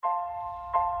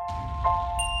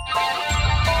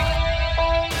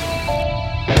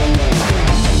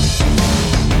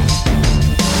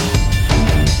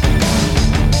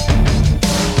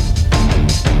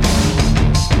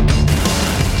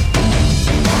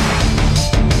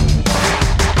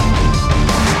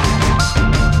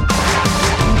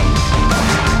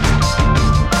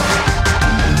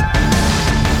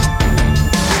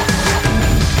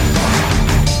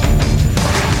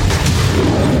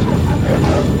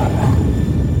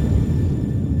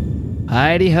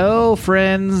Heidi ho,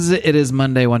 friends. It is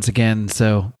Monday once again,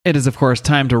 so it is, of course,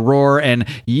 time to roar, and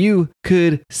you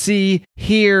could see,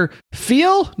 hear,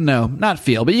 feel? No, not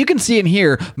feel, but you can see and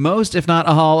hear most, if not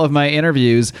all, of my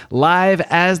interviews live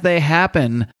as they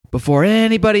happen before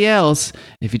anybody else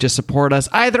if you just support us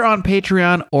either on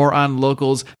Patreon or on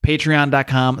Locals,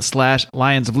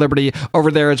 patreon.com/Lions of Liberty.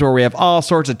 Over there is where we have all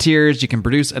sorts of tiers. You can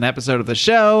produce an episode of the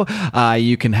show.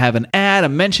 You can have an ad, a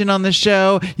mention on the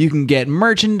show. You can get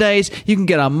merchandise. You can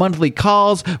get on monthly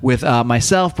calls with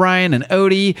myself, Brian, and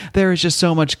Odie. There is just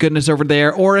so much goodness over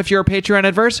there. Or if you're a Patreon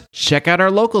adverse, check out our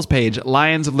Locals page,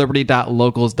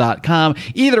 lionsofliberty.locals.com.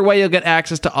 Either way, you'll get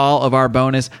access to all of our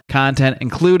bonus content,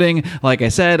 including, like I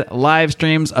said, live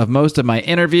streams of most of my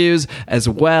interviews, as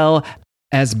well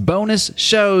as bonus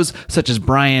shows such as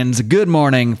Brian's Good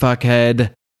Morning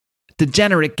Fuckhead,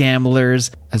 Degenerate Gamblers,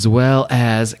 as well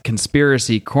as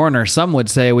Conspiracy Corner. Some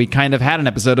would say we kind of had an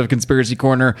episode of Conspiracy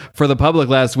Corner for the public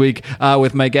last week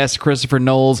with my guest Christopher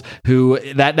Knowles, who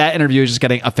that interview is just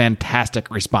getting a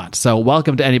fantastic response. So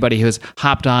welcome to anybody who has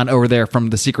hopped on over there from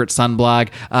the Secret Sun blog,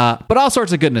 but all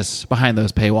sorts of goodness behind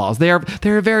those paywalls.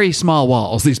 They're very small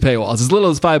walls, these paywalls, as little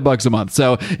as $5 a month.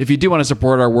 So if you do want to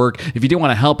support our work, if you do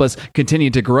want to help us continue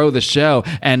to grow the show,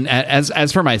 and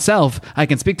as for myself, I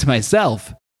can speak to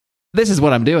myself. This is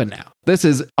what I'm doing now. This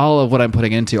is all of what I'm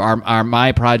putting into are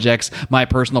my projects, my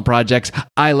personal projects.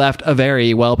 I left a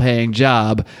very well-paying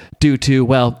job due to,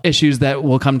 well, issues that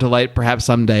will come to light perhaps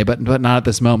someday, but not at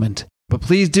this moment. But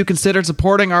please do consider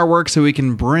supporting our work so we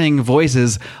can bring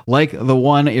voices like the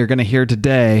one you're going to hear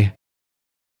today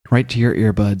right to your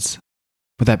earbuds.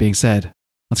 With that being said,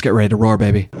 let's get ready to roar,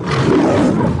 baby.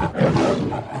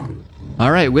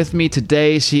 All right, with me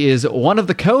today, she is one of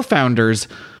the co-founders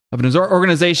of an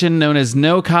organization known as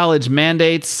No College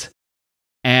Mandates.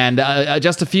 And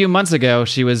just a few months ago,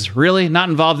 she was really not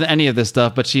involved in any of this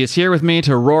stuff, but she is here with me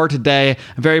to roar today.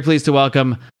 I'm very pleased to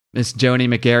welcome Miss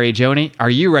Joni McGary. Joni, are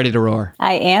you ready to roar?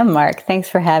 I am, Mark. Thanks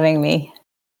for having me.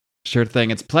 Sure thing.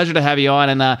 It's a pleasure to have you on.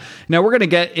 And now we're going to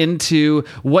get into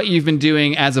what you've been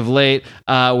doing as of late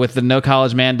with the No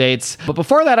College Mandates. But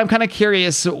before that, I'm kind of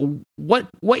curious what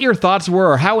your thoughts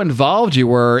were or how involved you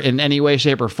were in any way,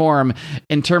 shape, or form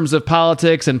in terms of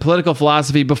politics and political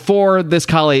philosophy before this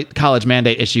college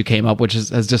mandate issue came up, which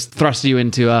has just thrust you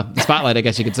into the spotlight, I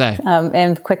guess you could say.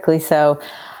 And quickly so.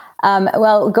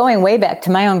 Well, going way back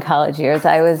to my own college years,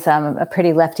 I was a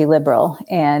pretty lefty liberal.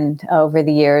 And over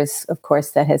the years, of course,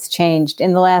 that has changed.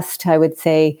 In the last, I would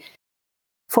say,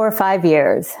 4 or 5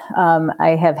 years,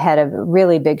 I have had a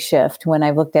really big shift when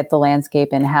I've looked at the landscape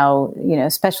and how,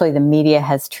 especially the media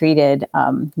has treated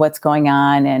what's going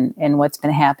on and what's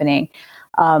been happening.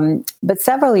 But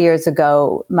several years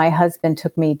ago, my husband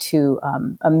took me to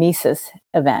a Mises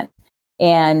event.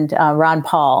 And Ron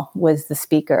Paul was the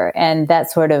speaker. And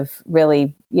that sort of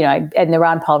really, in the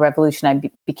Ron Paul revolution, I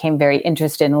became very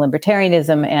interested in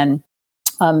libertarianism and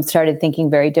started thinking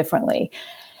very differently.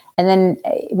 And then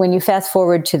when you fast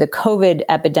forward to the COVID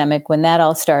epidemic, when that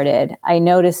all started, I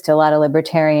noticed a lot of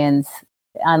libertarians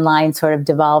online sort of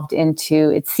devolved into,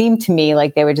 it seemed to me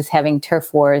like they were just having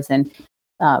turf wars and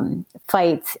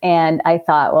fights. And I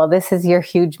thought, well, this is your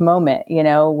huge moment.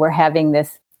 We're having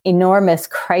this enormous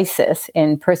crisis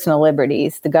in personal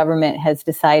liberties. The government has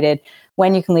decided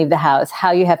when you can leave the house, how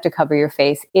you have to cover your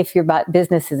face, if your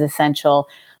business is essential,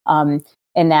 and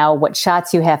now what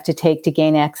shots you have to take to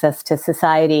gain access to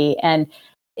society. And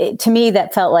to me,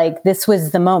 that felt like this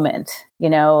was the moment,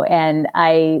 and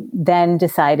I then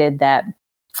decided that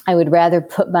I would rather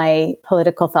put my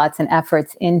political thoughts and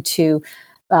efforts into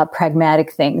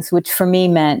pragmatic things, which for me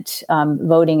meant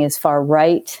voting as far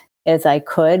right as I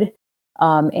could.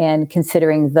 And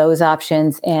considering those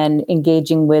options and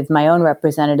engaging with my own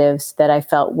representatives that I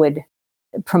felt would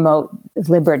promote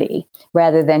liberty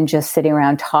rather than just sitting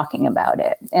around talking about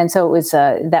it. And so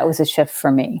that was a shift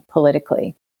for me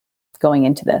politically going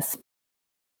into this.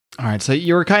 All right. So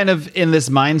you were kind of in this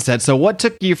mindset. So what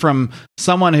took you from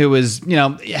someone who was,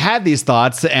 had these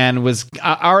thoughts and was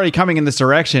already coming in this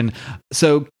direction?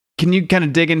 So can you kind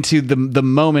of dig into the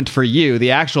moment for you, the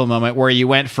actual moment where you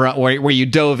went where you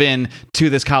dove in to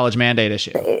this college mandate issue?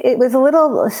 It was a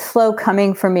little slow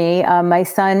coming for me. My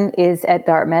son is at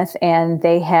Dartmouth, and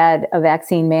they had a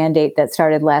vaccine mandate that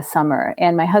started last summer.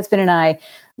 And my husband and I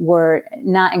were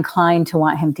not inclined to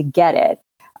want him to get it.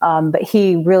 But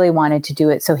he really wanted to do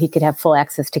it so he could have full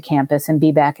access to campus and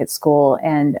be back at school.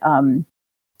 And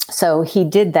so he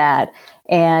did that.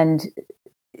 And,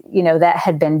 that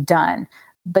had been done.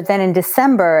 But then in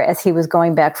December, as he was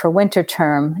going back for winter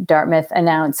term, Dartmouth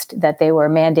announced that they were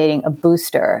mandating a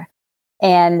booster.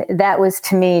 And that was,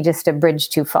 to me, just a bridge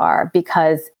too far,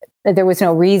 because there was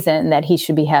no reason that he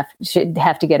should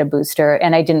have to get a booster,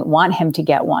 and I didn't want him to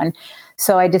get one.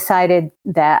 So I decided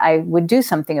that I would do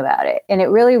something about it. And it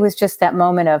really was just that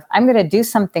moment of, I'm going to do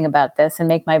something about this and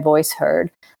make my voice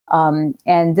heard.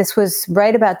 And this was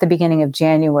right about the beginning of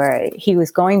January. He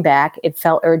was going back. It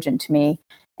felt urgent to me.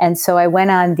 And so I went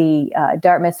on the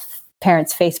Dartmouth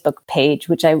parents' Facebook page,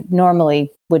 which I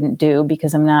normally wouldn't do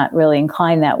because I'm not really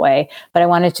inclined that way, but I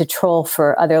wanted to troll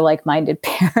for other like-minded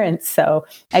parents. So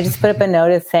I just put up a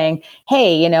notice saying,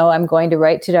 hey, I'm going to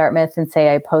write to Dartmouth and say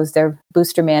I oppose their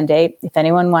booster mandate. If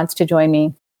anyone wants to join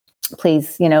me,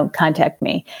 please, contact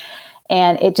me.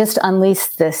 And it just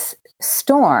unleashed this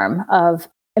storm of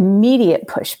immediate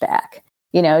pushback,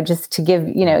 just to give,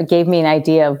 it gave me an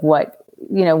idea of what,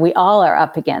 we all are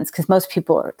up against, because most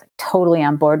people are totally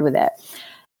on board with it.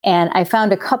 And I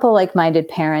found a couple like-minded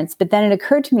parents, but then it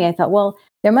occurred to me, I thought, well,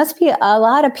 there must be a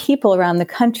lot of people around the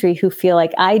country who feel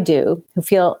like I do, who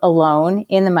feel alone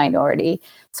in the minority.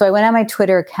 So I went on my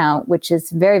Twitter account, which is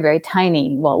very, very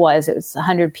tiny. Well, it was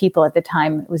 100 people at the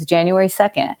time. It was January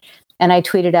 2nd. And I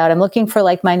tweeted out, I'm looking for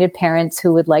like-minded parents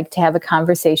who would like to have a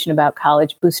conversation about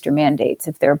college booster mandates.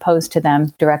 If they're opposed to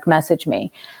them, direct message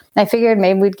me. I figured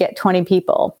maybe we'd get 20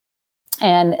 people.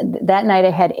 And that night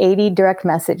I had 80 direct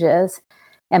messages.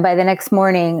 And by the next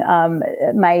morning,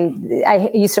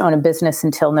 I used to own a business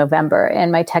until November.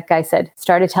 And my tech guy said,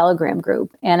 start a Telegram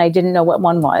group. And I didn't know what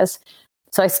one was.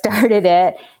 So I started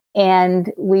it.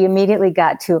 And we immediately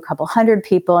got to a couple hundred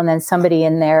people. And then somebody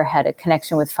in there had a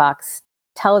connection with Fox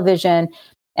Television.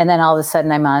 And then all of a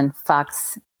sudden I'm on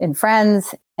Fox and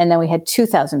Friends. And then we had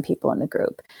 2,000 people in the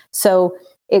group. So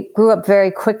it grew up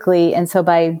very quickly. And so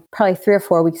by probably 3 or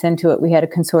 4 weeks into it, we had a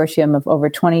consortium of over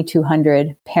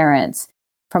 2,200 parents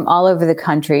from all over the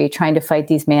country trying to fight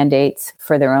these mandates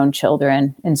for their own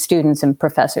children and students and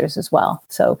professors as well.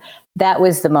 So that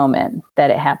was the moment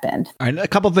that it happened. All right, a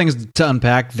couple of things to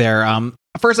unpack there.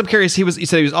 First, I'm curious, you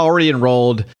said he was already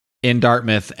enrolled in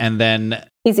Dartmouth, and then...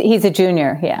 He's a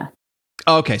junior, yeah.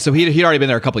 Okay, so he'd already been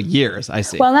there a couple of years, I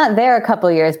see. Well, not there a couple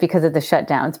of years because of the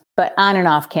shutdowns, but on and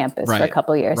off campus for a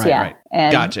couple of years, yeah. Right.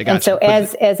 And, gotcha. And so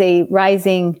as a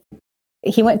rising...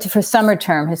 He went for summer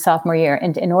term his sophomore year,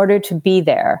 and in order to be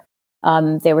there,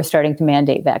 they were starting to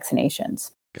mandate vaccinations.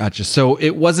 Gotcha. So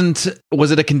was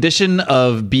it a condition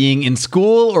of being in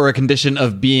school or a condition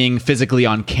of being physically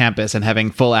on campus and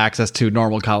having full access to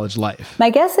normal college life?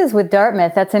 My guess is with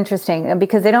Dartmouth, that's interesting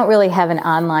because they don't really have an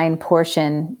online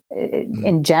portion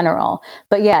in general.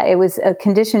 But yeah, it was a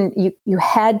condition. You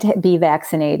had to be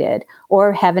vaccinated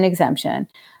or have an exemption.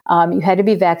 You had to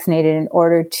be vaccinated in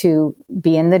order to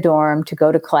be in the dorm, to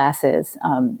go to classes.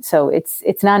 So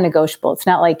it's non-negotiable. It's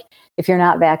not like if you're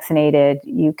not vaccinated,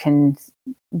 you can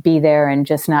be there and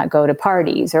just not go to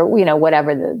parties or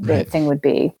whatever the thing would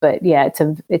be. But yeah,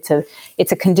 it's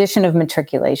a condition of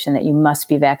matriculation that you must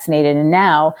be vaccinated, and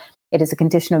now it is a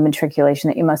condition of matriculation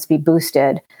that you must be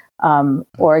boosted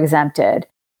or exempted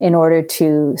in order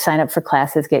to sign up for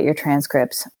classes, get your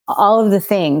transcripts. All of the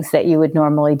things that you would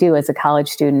normally do as a college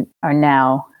student are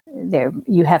now there.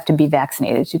 You have to be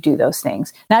vaccinated to do those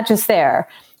things, not just there,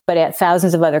 but at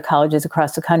thousands of other colleges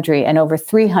across the country, and over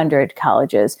 300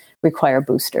 colleges require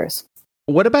boosters.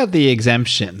 What about the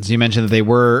exemptions? You mentioned that they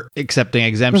were accepting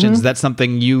exemptions. Mm-hmm. Is that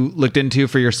something you looked into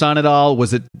for your son at all?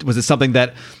 Was it something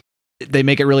that they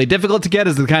make it really difficult to get?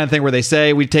 Is the kind of thing where they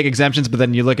say we take exemptions, but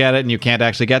then you look at it and you can't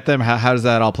actually get them? How does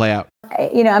that all play out?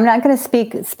 I'm not going to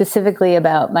speak specifically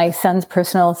about my son's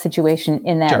personal situation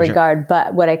in that regard,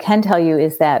 but what I can tell you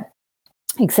is that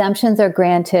exemptions are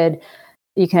granted.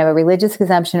 You can have a religious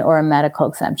exemption or a medical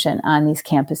exemption on these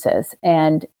campuses.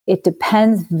 And it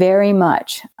depends very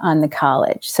much on the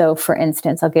college. So for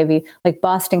instance, I'll give you like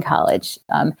Boston College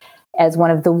as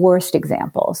one of the worst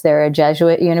examples. They're a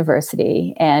Jesuit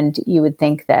university, and you would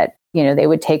think that, they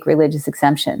would take religious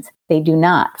exemptions. They do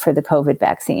not for the COVID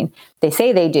vaccine. They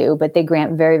say they do, but they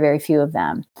grant very, very few of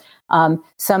them.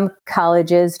 Some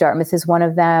colleges, Dartmouth is one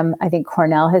of them. I think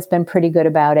Cornell has been pretty good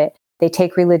about it. They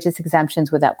take religious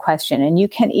exemptions without question. And you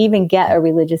can even get a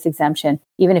religious exemption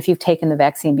even if you've taken the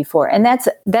vaccine before. And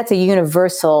that's a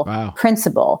universal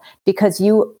principle, because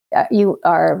you have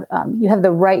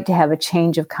the right to have a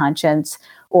change of conscience,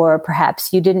 or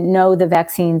perhaps you didn't know the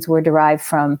vaccines were derived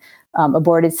from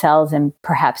aborted cells, and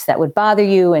perhaps that would bother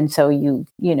you. And so you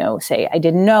say, I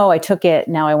didn't know, I took it,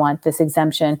 now I want this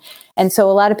exemption. And so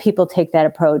a lot of people take that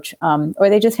approach, or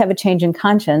they just have a change in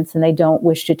conscience and they don't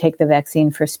wish to take the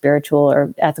vaccine for spiritual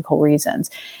or ethical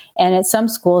reasons. And at some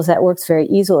schools that works very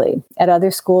easily. At other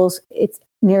schools, it's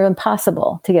near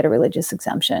impossible to get a religious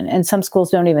exemption. And some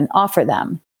schools don't even offer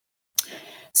them.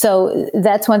 So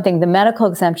that's one thing. The medical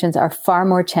exemptions are far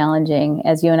more challenging,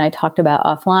 as you and I talked about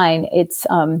offline. It's,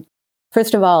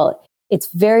 first of all, it's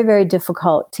very, very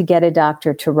difficult to get a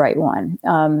doctor to write one.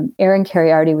 Aaron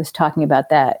Cariardi was talking about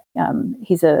that.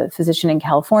 He's a physician in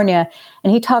California,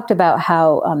 and he talked about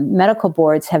how medical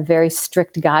boards have very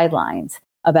strict guidelines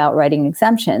about writing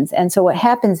exemptions. And so what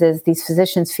happens is these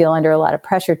physicians feel under a lot of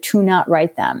pressure to not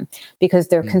write them because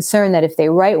they're concerned that if they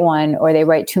write one or they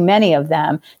write too many of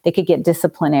them, they could get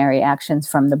disciplinary actions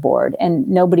from the board. And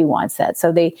nobody wants that.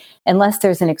 So unless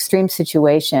there's an extreme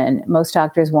situation, most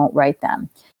doctors won't write them.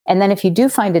 And then if you do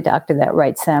find a doctor that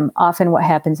writes them, often what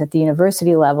happens at the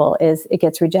university level is it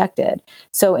gets rejected.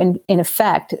 So in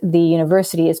effect, the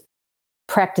university is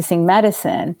practicing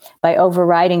medicine by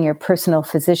overriding your personal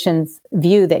physician's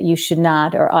view that you should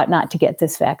not or ought not to get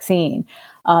this vaccine.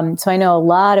 So I know a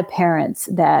lot of parents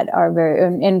that are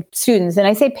and students, and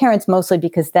I say parents mostly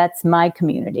because that's my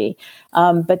community,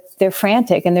 but they're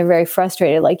frantic and they're very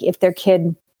frustrated. Like if their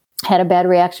kid had a bad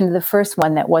reaction to the first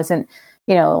one that wasn't,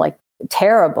 like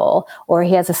terrible, or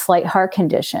he has a slight heart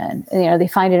condition, they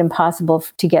find it impossible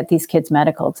to get these kids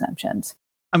medical exemptions.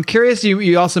 I'm curious,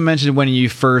 you also mentioned when you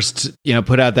first,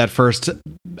 put out that first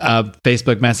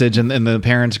Facebook message in the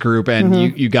parents group, and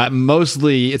you got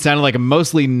it sounded like a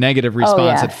mostly negative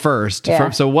response at first. Yeah.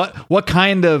 So what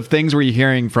kind of things were you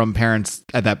hearing from parents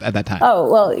at that time?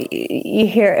 Oh, well, you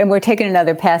hear, and we're taking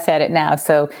another pass at it now.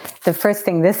 So the first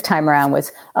thing this time around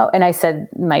was, and I said,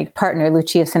 my partner,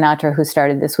 Lucia Sinatra, who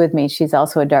started this with me, she's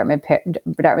also a Dartmouth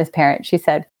parent.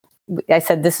 I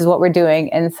said, this is what we're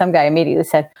doing. And some guy immediately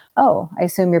said, oh, I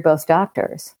assume you're both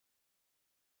doctors.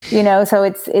 So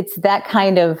it's that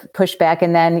kind of pushback.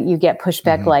 And then you get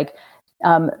pushback like,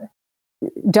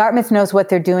 Dartmouth knows what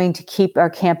they're doing to keep our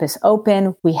campus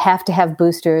open. We have to have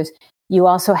boosters. You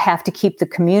also have to keep the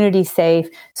community safe.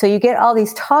 So you get all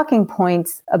these talking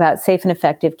points about safe and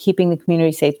effective, keeping the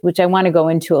community safe, which I want to go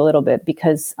into a little bit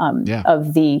because of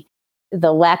the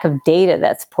lack of data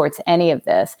that supports any of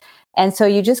this. And so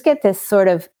you just get this sort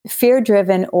of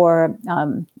fear-driven or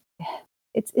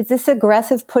it's this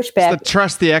aggressive pushback. It's the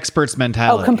trust the experts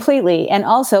mentality. Oh, completely. And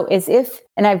also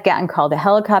and I've gotten called a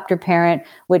helicopter parent,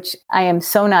 which I am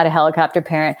so not a helicopter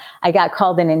parent. I got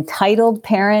called an entitled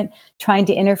parent trying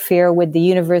to interfere with the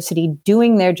university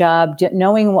doing their job,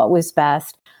 knowing what was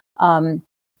best.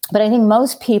 But I think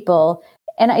most people,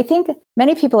 and I think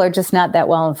many people are just not that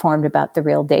well informed about the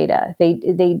real data.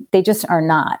 They just are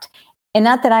not. And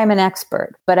not that I'm an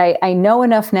expert, but I know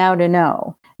enough now to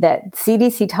know that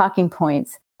CDC talking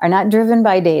points are not driven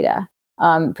by data,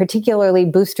 particularly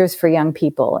boosters for young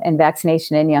people and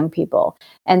vaccination in young people.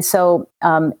 And so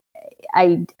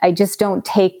I just don't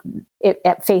take it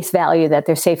at face value that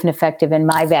they're safe and effective and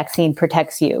my vaccine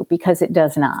protects you, because it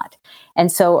does not. And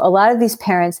so a lot of these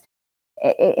parents,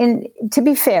 and to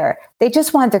be fair, they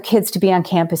just want their kids to be on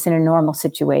campus in a normal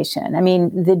situation. I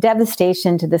mean, the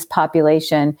devastation to this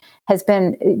population has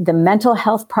been the mental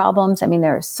health problems. I mean,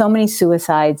 there are so many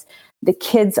suicides. The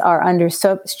kids are under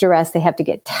so stress. They have to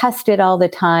get tested all the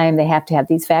time. They have to have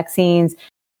these vaccines.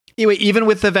 Even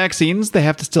with the vaccines, they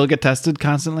have to still get tested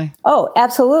constantly? Oh,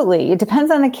 absolutely. It depends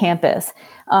on the campus.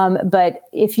 But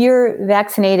if you're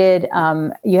vaccinated,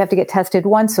 you have to get tested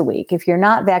once a week. If you're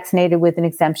not vaccinated with an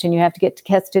exemption, you have to get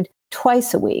tested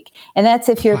twice a week. And that's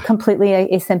if you're completely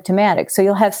asymptomatic. So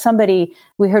you'll have somebody,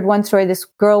 we heard one story, this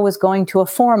girl was going to a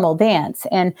formal dance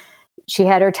and she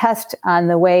had her test on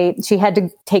the way. She had to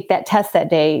take that test that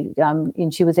day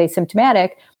and she was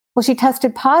asymptomatic. Well, she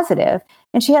tested positive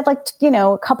and she had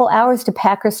a couple hours to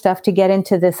pack her stuff to get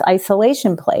into this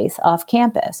isolation place off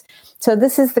campus. So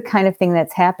this is the kind of thing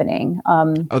that's happening.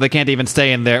 They can't even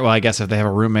stay in there. Well, I guess if they have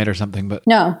a roommate or something, but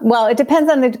no, well, it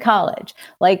depends on the college.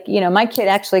 My kid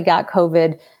actually got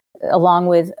COVID along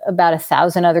with about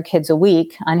 1,000 other kids a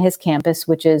week on his campus,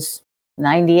 which is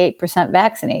 98%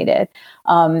 vaccinated.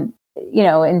 And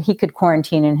he could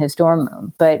quarantine in his dorm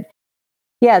room, but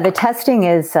yeah, the testing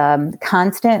is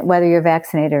constant, whether you're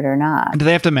vaccinated or not. And do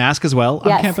they have to mask as well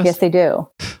on campus? Yes, they do.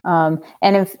 And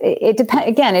if it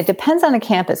depends on the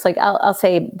campus. Like I'll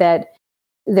say that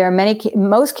there are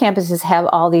most campuses have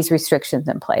all these restrictions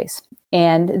in place.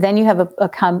 And then you have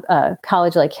a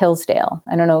college like Hillsdale.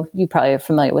 I don't know, you probably are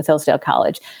familiar with Hillsdale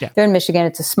College. Yeah. They're in Michigan.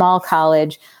 It's a small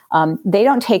college. They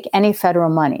don't take any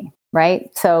federal money, right?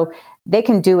 So they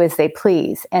can do as they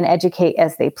please and educate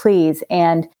as they please.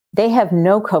 And they have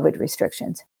no COVID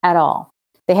restrictions at all.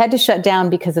 They had to shut down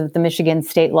because of the Michigan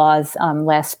state laws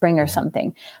last spring or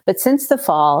something. But since the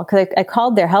fall, because I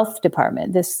called their health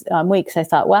department this week, because I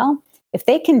thought, well, if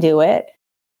they can do it,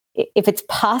 if it's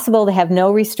possible to have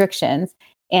no restrictions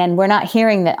And we're not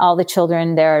hearing that all the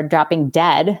children there are dropping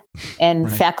dead and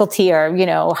faculty are,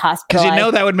 hospitalized.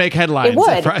 Because that would make headlines. It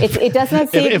would. It does not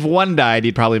seem... If one died,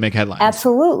 he'd probably make headlines.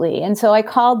 Absolutely. And so I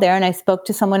called there and I spoke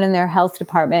to someone in their health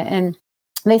department, and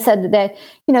they said that,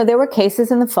 there were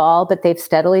cases in the fall, but they've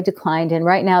steadily declined. And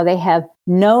right now they have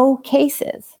no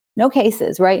cases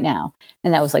right now.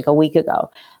 And that was like a week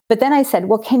ago. But then I said,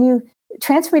 well, can you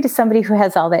transfer me to somebody who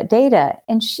has all that data?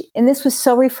 And this was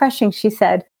so refreshing. She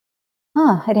said,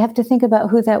 I'd have to think about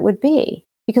who that would be,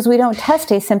 because we don't test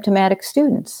asymptomatic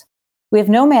students. We have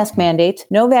no mask mandates,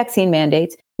 no vaccine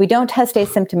mandates. We don't test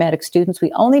asymptomatic students.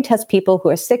 We only test people who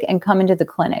are sick and come into the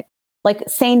clinic, like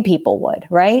sane people would,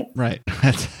 right? Right.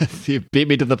 You beat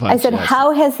me to the punch. I said,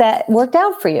 how has that worked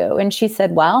out for you? And she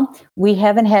said, well, we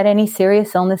haven't had any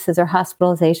serious illnesses or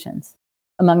hospitalizations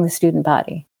among the student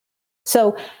body.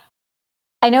 So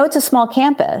I know it's a small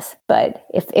campus, but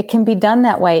if it can be done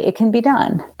that way, it can be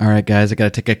done. All right, guys, I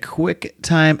got to take a quick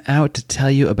time out to tell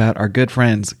you about our good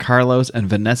friends, Carlos and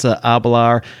Vanessa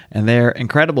Abelar, and their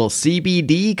incredible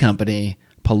CBD company,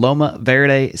 Paloma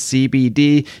Verde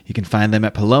CBD. You can find them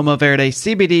at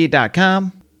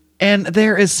palomaverdecbd.com. And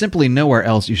there is simply nowhere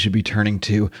else you should be turning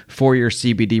to for your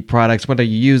CBD products, whether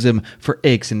you use them for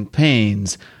aches and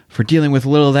pains, for dealing with a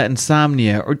little of that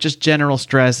insomnia, or just general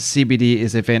stress. CBD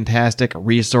is a fantastic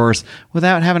resource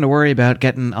without having to worry about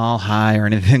getting all high or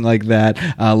anything like that,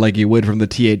 like you would from the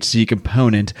THC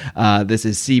component. This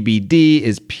is CBD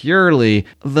is purely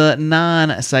the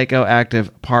non-psychoactive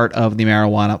part of the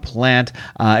marijuana plant.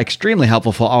 Extremely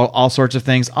helpful for all sorts of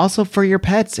things. Also for your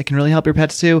pets. It can really help your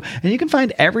pets too. And you can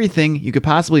find everything you could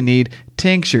possibly need.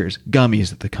 Tinctures,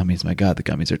 gummies. The gummies, my God, the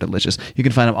gummies are delicious. You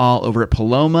can find them all over at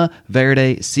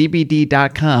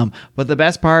palomaverdecbd.com. But the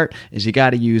best part is you got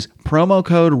to use promo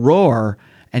code ROAR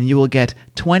and you will get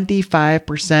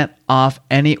 25% off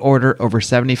any order over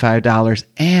 $75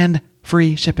 and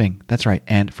free shipping. That's right,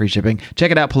 and free shipping. Check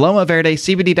it out,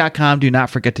 palomaverdecbd.com. Do not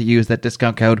forget to use that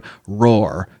discount code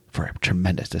ROAR for a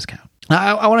tremendous discount.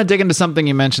 I want to dig into something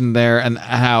you mentioned there and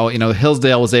how,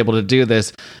 Hillsdale was able to do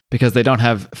this because they don't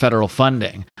have federal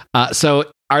funding.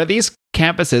 So are these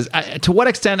campuses, to what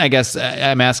extent, I guess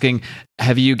I'm asking,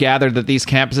 have you gathered that these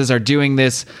campuses are doing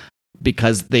this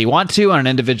because they want to on an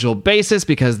individual basis,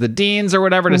 because the deans or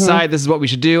whatever decide this is what we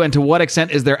should do? And to what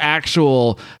extent is there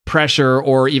actual pressure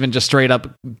or even just straight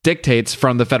up dictates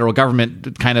from the federal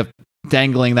government kind of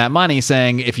dangling that money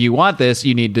saying, if you want this,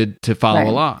 you need to follow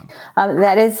along?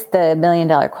 That is the $1 million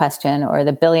question, or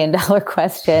the $1 billion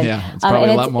question. Yeah, it's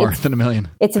probably a lot more than $1 million.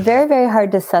 It's very, very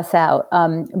hard to suss out.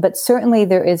 But certainly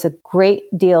there is a great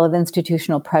deal of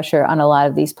institutional pressure on a lot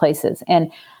of these places.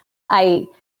 And I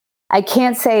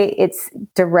can't say it's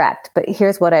direct, but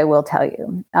here's what I will tell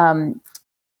you.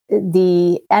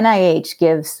 The NIH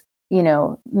gives,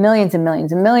 millions and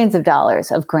millions and millions of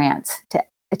dollars of grants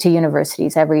to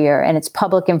universities every year, and it's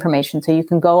public information. So you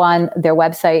can go on their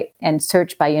website and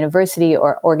search by university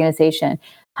or organization.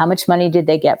 How much money did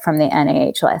they get from the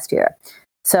NIH last year?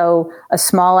 So a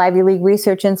small Ivy League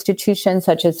research institution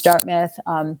such as Dartmouth,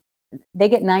 they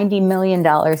get $90 million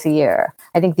a year.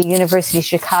 I think the University of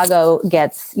Chicago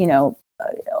gets,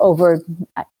 over,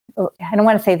 I don't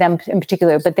want to say them in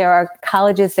particular, but there are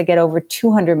colleges that get over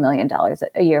 $200 million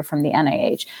a year from the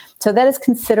NIH. So that is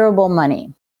considerable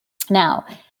money. Now,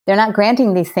 they're not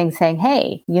granting these things saying,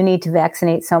 hey, you need to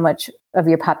vaccinate so much of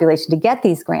your population to get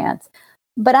these grants.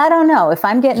 But I don't know. If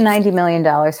I'm getting $90 million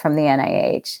from the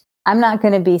NIH, I'm not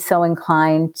going to be so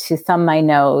inclined to thumb my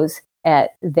nose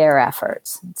at their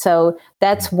efforts. So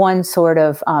that's one sort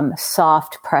of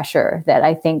soft pressure that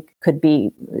I think could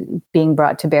be being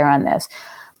brought to bear on this.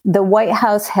 The White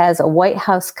House has a White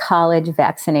House College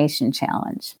Vaccination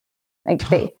Challenge.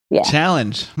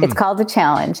 Challenge. It's called the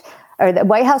challenge, or the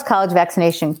White House College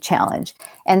Vaccination Challenge.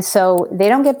 And so they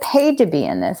don't get paid to be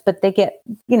in this, but they get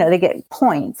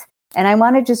points. And I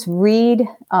want to just read,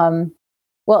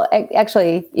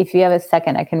 actually, if you have a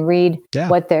second, I can read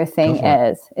what their thing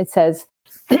is. It says,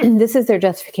 this is their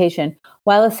justification.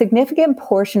 While a significant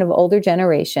portion of older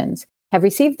generations have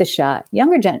received the shot,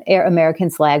 younger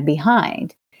Americans lag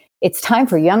behind. It's time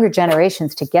for younger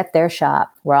generations to get their shot.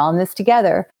 We're all in this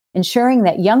together. Ensuring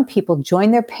that young people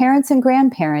join their parents and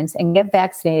grandparents and get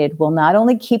vaccinated will not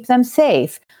only keep them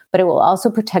safe, but it will also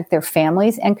protect their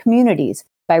families and communities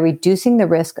by reducing the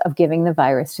risk of giving the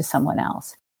virus to someone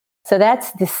else. So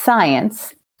that's the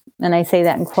science, and I say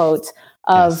that in quotes,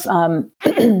 of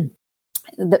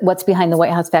what's behind the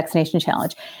White House Vaccination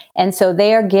Challenge. And so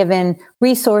they are given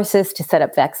resources to set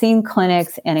up vaccine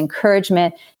clinics and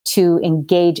encouragement to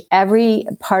engage every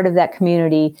part of that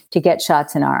community to get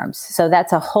shots in arms. So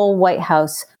that's a whole White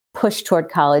House push toward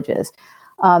colleges.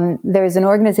 There's an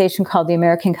organization called the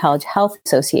American College Health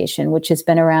Association, which has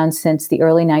been around since the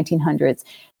early 1900s.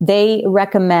 They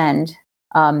recommend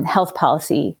health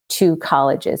policy to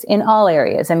colleges in all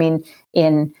areas. I mean,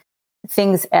 in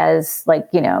things as like,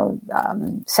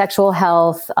 sexual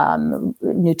health,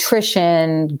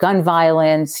 nutrition, gun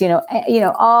violence,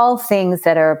 all things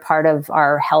that are part of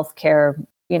our healthcare,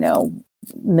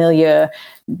 milieu,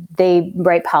 they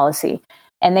write policy.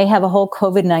 And they have a whole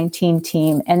COVID-19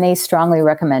 team, and they strongly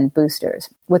recommend boosters.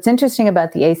 What's interesting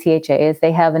about the ACHA is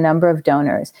they have a number of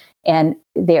donors, and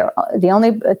the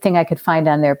only thing I could find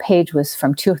on their page was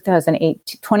from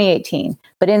 2018.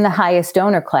 But in the highest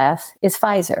donor class is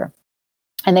Pfizer.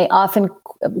 And they often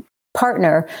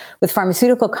partner with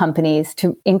pharmaceutical companies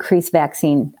to increase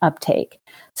vaccine uptake.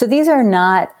 So these are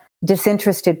not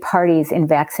disinterested parties in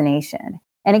vaccination.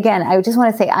 And again, I just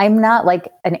want to say, I'm not like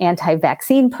an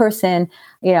anti-vaccine person.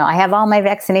 I have all my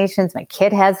vaccinations. My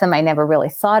kid has them. I never really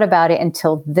thought about it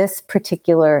until this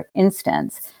particular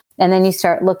instance. And then you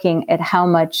start looking at how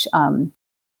much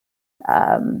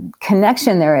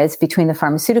connection there is between the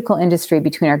pharmaceutical industry,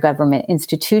 between our government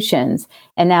institutions,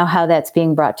 and now how that's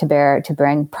being brought to bear to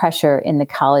bring pressure in the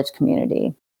college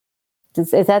community.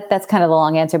 That's kind of the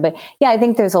long answer, but yeah, I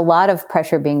think there's a lot of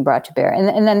pressure being brought to bear.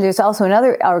 And then there's also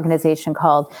another organization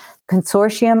called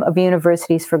Consortium of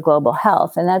Universities for Global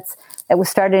Health. And it was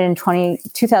started in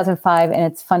 2005, and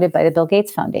it's funded by the Bill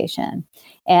Gates Foundation.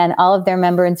 And all of their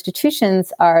member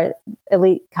institutions are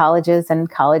elite colleges and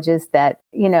colleges that,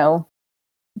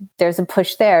 there's a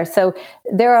push there. So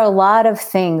there are a lot of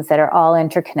things that are all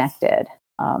interconnected,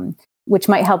 which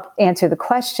might help answer the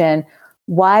question,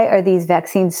 why are these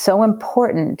vaccines so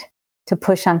important to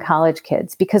push on college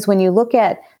kids? Because when you look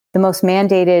at the most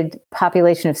mandated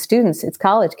population of students, it's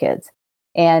college kids.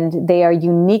 And they are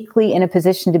uniquely in a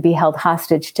position to be held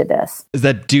hostage to this. Is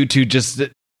that due to just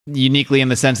uniquely in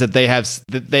the sense that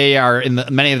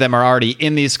many of them are already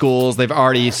in these schools, they've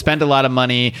already spent a lot of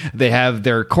money, they have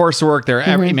their coursework,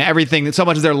 everything, so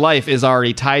much of their life is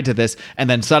already tied to this,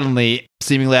 and then suddenly,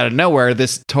 seemingly out of nowhere,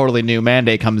 this totally new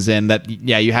mandate comes in that,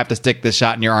 you have to stick this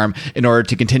shot in your arm in order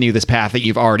to continue this path that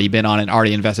you've already been on and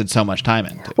already invested so much time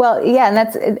into. Well, yeah,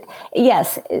 and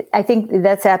yes, I think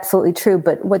that's absolutely true.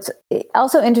 But what's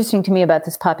also interesting to me about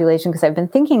this population, because I've been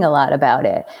thinking a lot about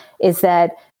it, is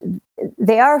that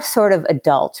they are sort of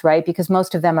adults, right? Because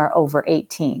most of them are over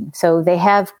 18. So they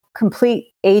have complete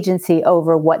agency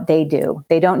over what they do.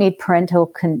 They don't need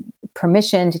parental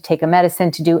permission to take a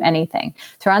medicine, to do anything.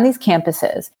 So they're on these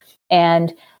campuses.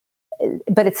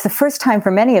 But it's the first time for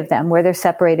many of them where they're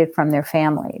separated from their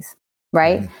families,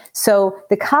 right? Mm-hmm. So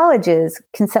the colleges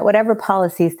can set whatever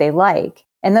policies they like.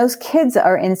 And those kids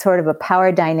are in sort of a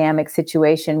power dynamic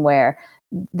situation where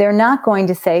they're not going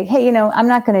to say, hey, I'm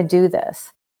not going to do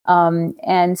this.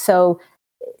 And so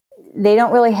they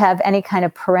don't really have any kind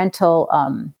of parental,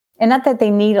 and not that they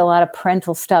need a lot of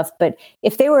parental stuff, but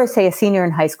if they were, say, a senior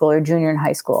in high school or junior in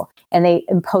high school, and they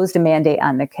imposed a mandate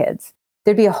on their kids,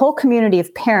 there'd be a whole community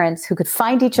of parents who could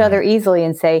find each other easily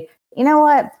and say, you know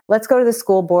what, let's go to the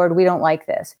school board. We don't like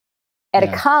this. At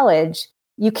a college,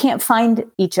 you can't find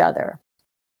each other.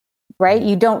 Right?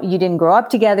 You didn't grow up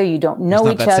together. You don't know each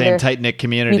other. It's not that same tight-knit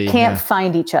community. You can't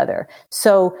find each other.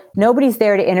 So nobody's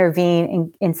there to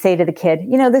intervene and say to the kid,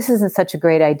 this isn't such a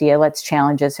great idea. Let's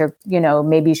challenge this. Or,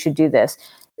 maybe you should do this.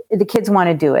 The kids want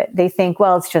to do it. They think,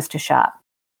 well, it's just a shot.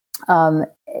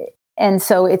 And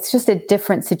so it's just a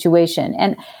different situation.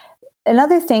 And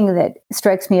another thing that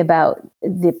strikes me about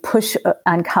the push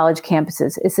on college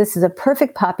campuses is this is a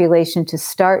perfect population to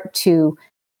start to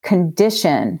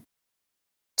condition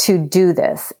to do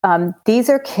this. These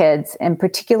are kids, and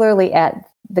particularly at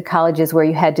the colleges where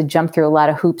you had to jump through a lot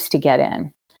of hoops to get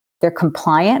in. They're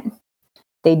compliant.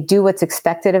 They do what's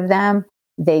expected of them.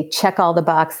 They check all the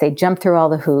boxes. They jump through all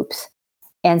the hoops.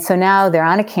 And so now they're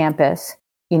on a campus.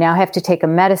 You now have to take a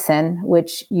medicine,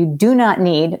 which you do not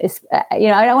need. I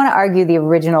don't want to argue the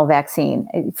original vaccine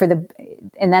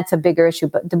and that's a bigger issue,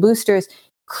 but the boosters,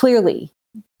 clearly,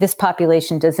 this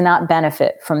population does not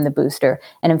benefit from the booster.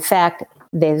 And in fact,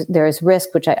 there is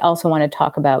risk, which I also want to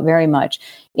talk about very much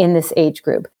in this age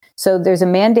group. So there's a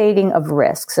mandating of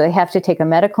risk. So they have to take a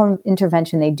medical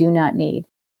intervention they do not need.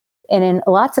 And in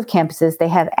lots of campuses, they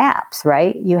have apps,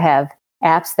 right? You have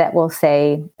apps that will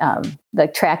say,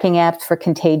 like tracking apps for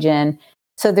contagion.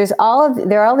 So there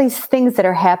are all these things that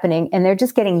are happening, and they're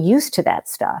just getting used to that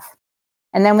stuff.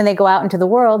 And then when they go out into the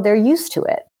world, they're used to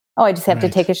it. Oh, I just have to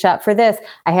take a shot for this.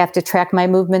 I have to track my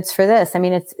movements for this. I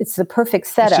mean, it's the perfect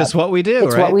setup. It's just what we do,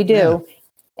 It's what we do. Yeah.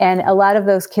 And a lot of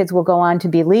those kids will go on to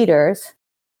be leaders.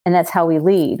 And that's how we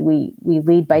lead. We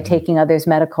lead by taking others'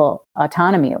 medical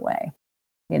autonomy away.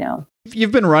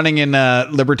 You've been running in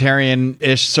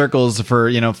libertarian-ish circles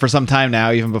for some time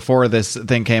now, even before this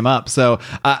thing came up. So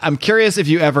I'm curious if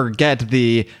you ever get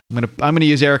I'm gonna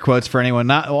use air quotes for anyone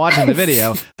not watching the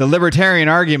video, the libertarian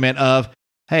argument of,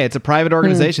 hey, it's a private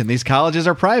organization. These colleges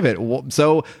are private.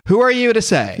 So who are you to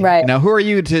say? Right. Who are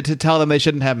you to tell them they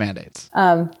shouldn't have mandates?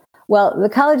 Well, the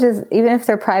colleges, even if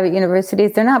they're private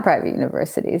universities, they're not private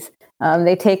universities.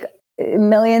 They take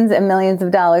millions and millions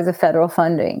of dollars of federal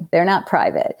funding. They're not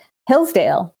private.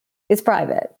 Hillsdale is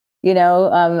private.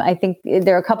 I think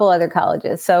there are a couple other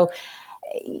colleges. So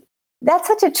that's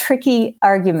such a tricky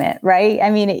argument, right? I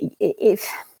mean,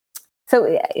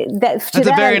 that's a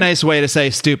very nice way to say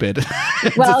stupid.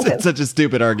 Well, it's such a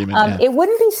stupid argument. It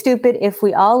wouldn't be stupid if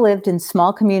we all lived in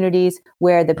small communities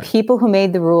where the people who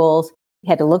made the rules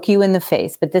had to look you in the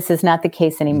face. But this is not the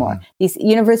case anymore. Mm-hmm. These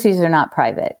universities are not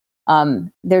private.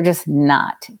 They're just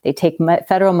not. They take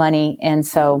federal money, and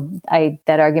so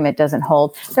that argument doesn't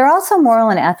hold. There are also moral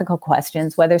and ethical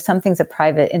questions, whether something's a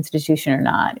private institution or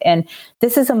not. And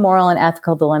this is a moral and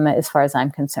ethical dilemma as far as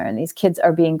I'm concerned. These kids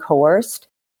are being coerced.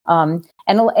 And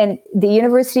the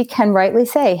university can rightly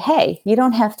say, hey, you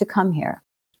don't have to come here.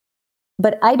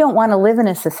 But I don't want to live in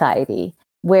a society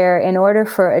where in order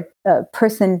for a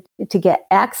person to get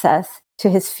access to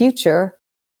his future,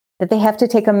 that they have to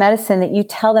take a medicine that you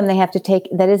tell them they have to take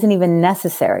that isn't even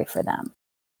necessary for them.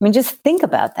 I mean, just think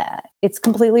about that. It's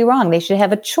completely wrong. They should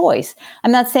have a choice.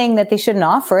 I'm not saying that they shouldn't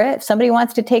offer it. If somebody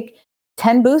wants to take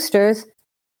 10 boosters,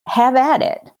 have at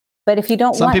it. But if you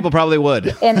don't Some people probably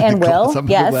would. And will, Some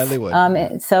yes. people gladly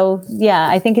would. So, yeah,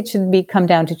 I think it should come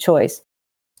down to choice.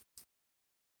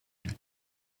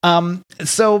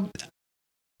 So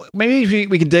maybe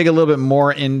we could dig a little bit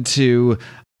more into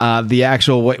the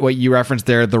actual what you referenced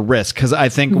there, the risk, because I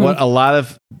think what a lot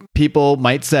of people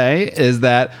might say is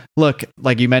that, look,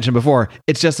 like you mentioned before,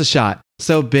 it's just a shot.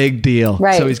 So big deal.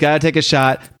 Right. So he's got to take a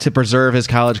shot to preserve his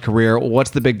college career.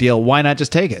 What's the big deal? Why not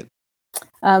just take it?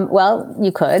 Well,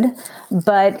 you could,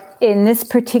 but in this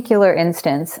particular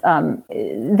instance,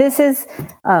 this is,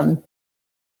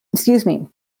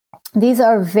 these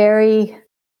are very,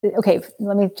 okay,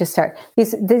 let me just start.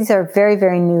 These are very,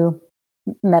 very new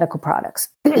medical products.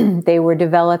 They were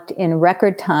developed in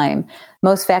record time.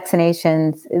 Most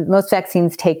vaccines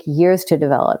take years to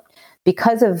develop.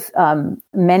 Because of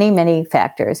many, many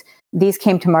factors, these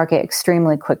came to market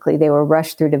extremely quickly. They were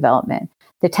rushed through development.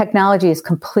 The technology is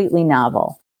completely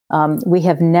novel. We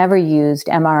have never used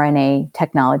mRNA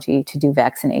technology to do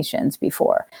vaccinations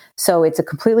before. So it's a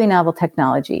completely novel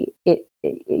technology.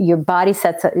 Your body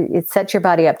sets your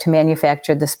body up to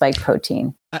manufacture the spike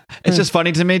protein. It's just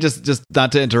funny to me, just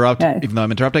not to interrupt, even though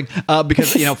I'm interrupting,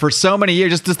 because for so many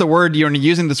years, just the word, you're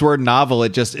using this word novel, it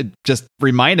just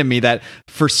reminded me that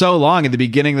for so long at the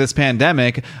beginning of this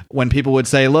pandemic, when people would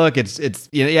say, look, it's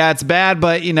bad,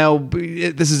 but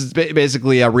this is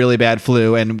basically a really bad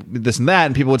flu and this and that,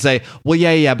 and people would say, well,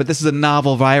 yeah, but this is a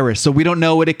novel virus, so we don't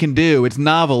know what it can do. It's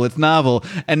novel,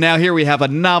 and now here we have a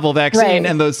novel vaccine, right.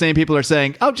 And those same people are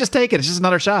saying, oh, just take it. It's just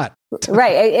another shot.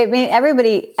 Right. I mean,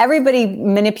 everybody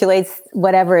manipulates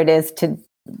whatever it is to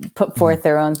put forth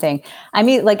their own thing. I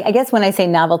mean, I guess when I say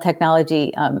novel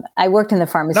technology, I worked in the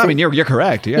pharmaceutical. No, I mean, you're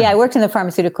correct. Yeah. I worked in the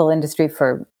pharmaceutical industry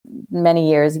for many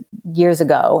years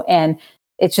ago. And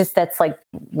it's just, that's like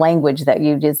language that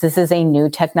you use. This is a new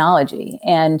technology.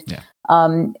 And,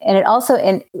 and it also,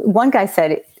 and one guy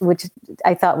said, which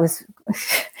I thought was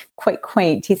quite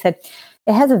quaint. He said,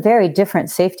 it has a very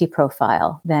different safety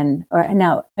profile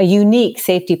a unique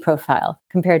safety profile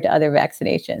compared to other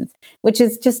vaccinations, which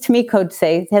is just, to me, code to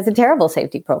say it has a terrible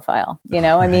safety profile,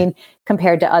 I mean,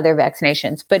 compared to other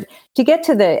vaccinations. But to get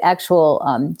to the actual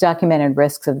documented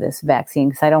risks of this vaccine,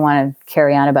 because I don't want to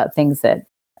carry on about things that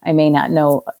I may not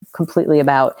know completely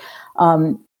about,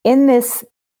 in this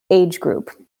age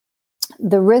group,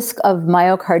 the risk of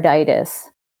myocarditis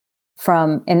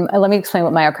and let me explain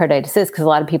what myocarditis is, because a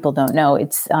lot of people don't know.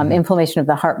 It's inflammation of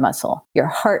the heart muscle, your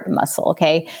heart muscle,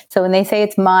 okay? So when they say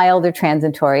it's mild or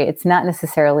transitory, it's not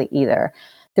necessarily either.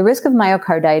 The risk of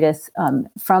myocarditis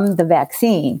from the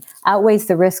vaccine outweighs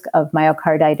the risk of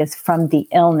myocarditis from the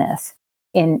illness,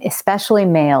 in especially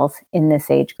males in this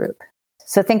age group.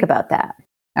 So think about that.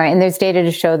 All right, and there's data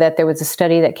to show that there was a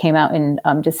study that came out in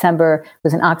December. It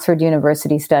was an Oxford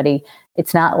University study.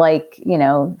 It's not like,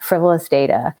 frivolous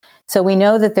data. So we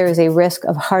know that there is a risk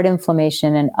of heart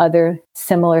inflammation and other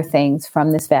similar things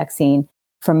from this vaccine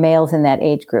for males in that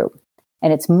age group.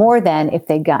 And it's more than if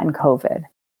they'd gotten COVID.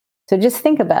 So just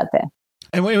think about that.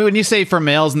 And when you say for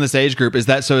males in this age group, is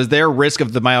their risk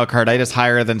of the myocarditis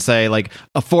higher than, say, like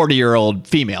a 40-year-old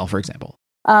female, for example?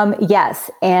 Yes.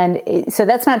 And so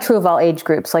that's not true of all age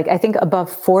groups. Like I think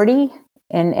above 40,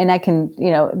 and I can,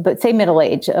 but say middle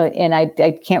age, and I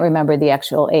can't remember the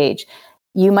actual age,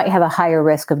 you might have a higher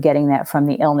risk of getting that from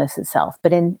the illness itself.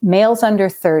 But in males under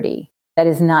 30, that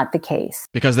is not the case.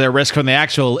 Because their risk from the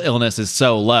actual illness is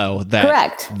so low that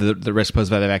Correct. The risk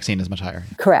posed by the vaccine is much higher.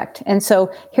 Correct. And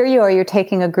so here you are, you're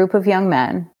taking a group of young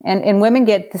men, and women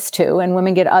get this too, and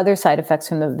women get other side effects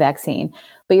from the vaccine,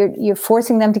 but you're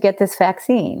forcing them to get this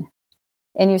vaccine.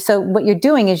 And so what you're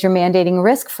doing is you're mandating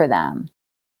risk for them.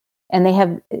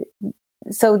 And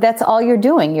so that's all you're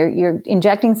doing. You're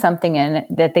injecting something in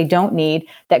that they don't need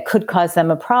that could cause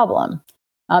them a problem.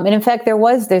 And in fact,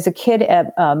 there's a kid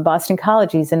at Boston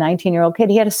College. He's a 19-year-old kid.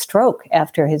 He had a stroke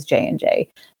after his J&J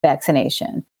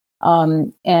vaccination.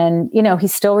 And,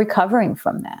 he's still recovering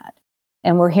from that.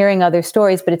 And we're hearing other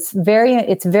stories, but it's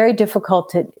very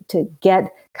difficult to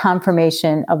get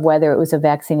confirmation of whether it was a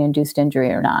vaccine-induced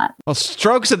injury or not. Well,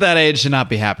 strokes at that age should not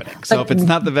be happening. So if it's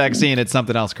not the vaccine, it's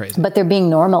something else crazy. But they're being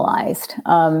normalized.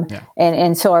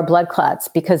 And so are blood clots,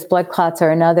 because blood clots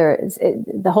are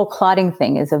the whole clotting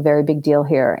thing is a very big deal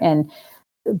here. And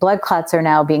blood clots are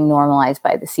now being normalized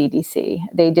by the CDC.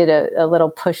 They did a little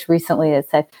push recently that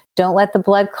said, don't let a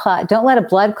blood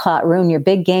clot ruin your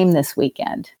big game this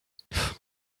weekend.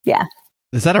 Yeah.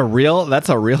 Is that that's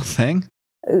a real thing?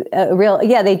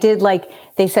 Yeah, they did.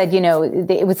 They said,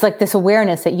 it was like this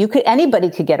awareness that anybody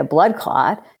could get a blood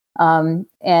clot. And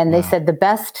they said the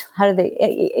best,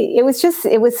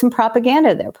 it was some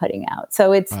propaganda they're putting out.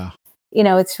 So it's,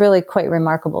 it's really quite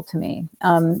remarkable to me.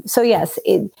 So yes,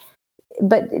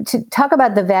 but to talk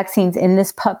about the vaccines in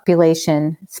this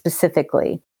population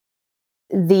specifically,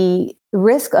 the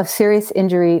risk of serious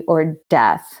injury or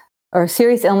death, or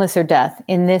serious illness or death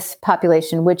in this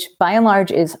population, which by and large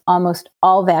is almost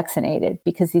all vaccinated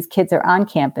because these kids are on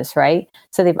campus, right?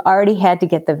 So they've already had to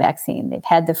get the vaccine. They've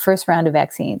had the first round of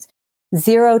vaccines,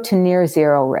 0 to near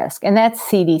zero risk. And that's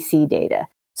CDC data.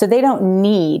 So they don't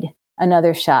need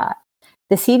another shot.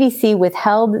 The CDC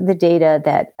withheld the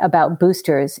data about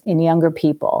boosters in younger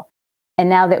people. And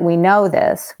now that we know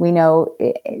this, we know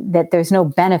that there's no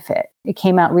benefit. It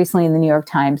came out recently in the New York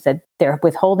Times that they're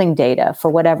withholding data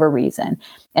for whatever reason.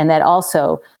 And that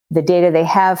also the data they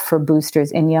have for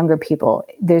boosters in younger people,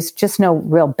 there's just no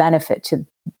real benefit to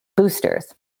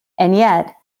boosters. And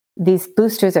yet these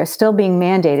boosters are still being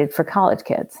mandated for college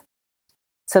kids.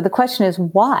 So the question is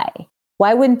why?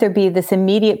 Why wouldn't there be this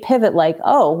immediate pivot like,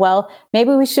 oh, well,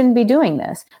 maybe we shouldn't be doing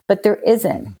this, but there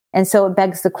isn't. And so it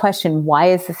begs the question, why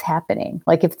is this happening?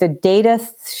 Like if the data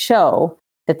show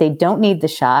that they don't need the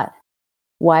shot,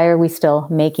 why are we still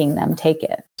making them take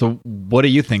it? So what do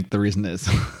you think the reason is?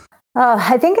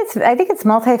 I think it's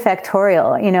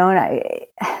multifactorial,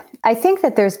 and I think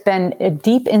that there's been a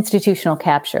deep institutional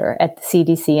capture at the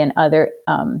CDC and other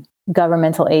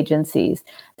governmental agencies.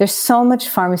 There's so much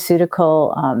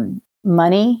pharmaceutical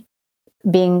money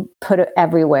being put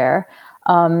everywhere.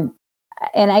 And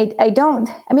I don't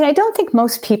think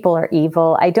most people are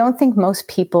evil. I don't think most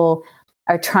people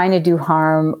are trying to do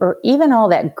harm or even all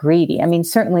that greedy. I mean,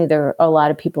 certainly there are a lot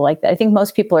of people like that. I think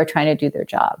most people are trying to do their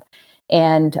job.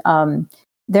 And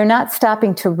they're not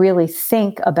stopping to really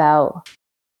think about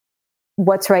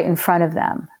what's right in front of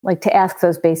them, like to ask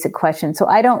those basic questions. So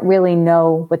I don't really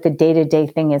know what the day-to-day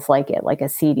thing is like a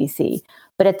CDC.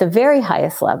 But at the very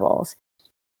highest levels,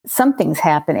 something's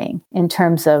happening in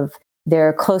terms of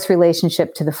their close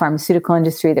relationship to the pharmaceutical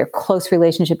industry, their close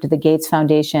relationship to the Gates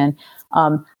Foundation.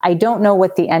 I don't know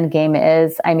what the end game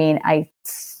is. I mean, I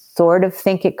sort of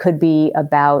think it could be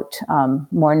about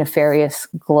more nefarious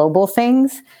global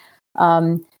things.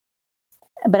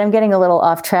 But I'm getting a little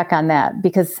off track on that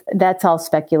because that's all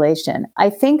speculation.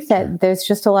 I think that there's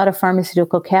just a lot of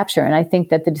pharmaceutical capture. And I think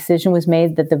that the decision was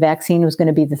made that the vaccine was going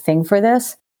to be the thing for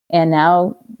this. And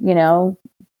now,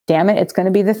 damn it, it's going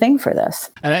to be the thing for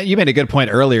this. And you made a good point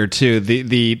earlier, too.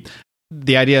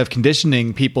 The idea of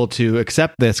conditioning people to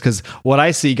accept this, because what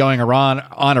I see going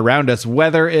on around us,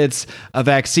 whether it's a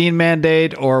vaccine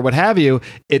mandate or what have you,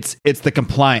 it's the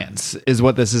compliance is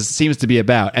what this seems to be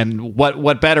about. And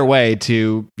what better way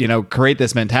to create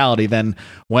this mentality than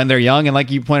when they're young and, like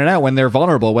you pointed out, when they're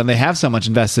vulnerable, when they have so much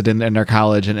invested in their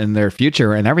college and in their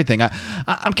future and everything.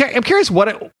 I'm curious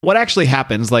what actually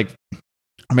happens, like.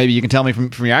 Or maybe you can tell me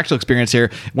from your actual experience here,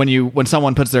 when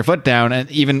someone puts their foot down, and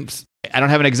even I don't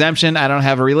have an exemption, I don't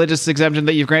have a religious exemption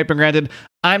that you've been granted,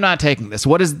 I'm not taking this.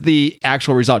 What is the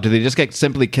actual result? Do they just get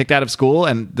simply kicked out of school,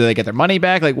 and do they get their money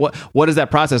back? Like what does that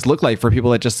process look like for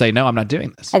people that just say, no, I'm not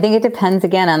doing this? I think it depends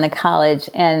again on the college.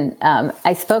 And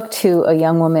I spoke to a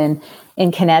young woman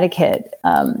in Connecticut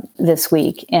this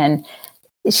week, and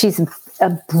she's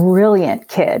a brilliant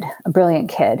kid.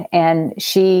 And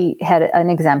she had an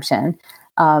exemption.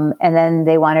 And then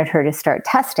they wanted her to start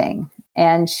testing.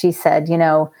 And she said,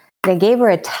 they gave her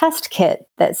a test kit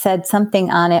that said something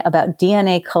on it about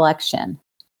DNA collection.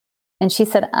 And she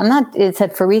said, it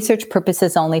said for research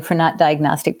purposes only, for not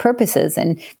diagnostic purposes.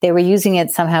 And they were using it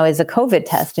somehow as a COVID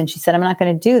test. And she said, I'm not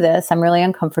going to do this. I'm really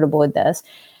uncomfortable with this.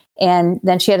 And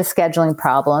then she had a scheduling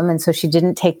problem. And so she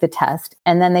didn't take the test.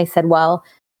 And then they said, well,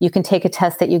 you can take a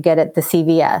test that you get at the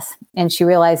CVS. And she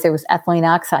realized there was ethylene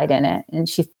oxide in it. And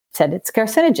she said, it's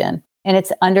carcinogen and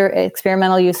it's under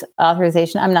experimental use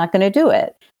authorization. I'm not going to do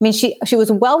it. I mean, she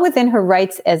was well within her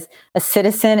rights as a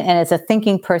citizen and as a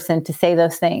thinking person to say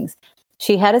those things.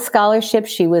 She had a scholarship.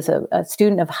 She was a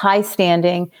student of high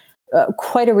standing,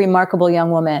 quite a remarkable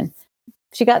young woman.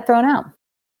 She got thrown out.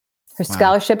 Her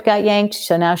scholarship got yanked,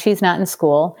 so now she's not in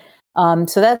school.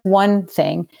 So that's one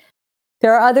thing.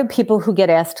 There are other people who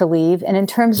get asked to leave. And in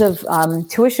terms of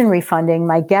tuition refunding,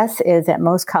 my guess is at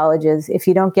most colleges, if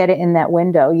you don't get it in that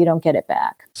window, you don't get it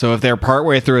back. So if they're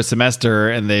partway through a semester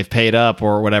and they've paid up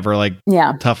or whatever,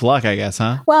 tough luck, I guess,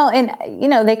 huh? Well, and,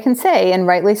 they can say, and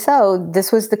rightly so,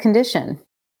 this was the condition,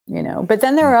 But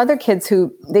then there are other kids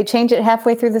who, they change it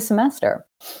halfway through the semester.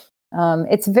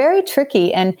 It's very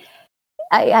tricky. And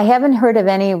I haven't heard of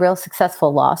any real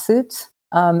successful lawsuits.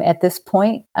 At this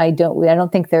point, I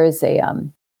don't think there is there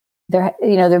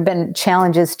have been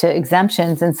challenges to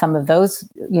exemptions, and some of those,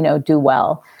 do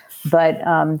well, but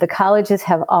the colleges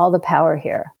have all the power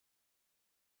here.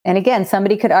 And again,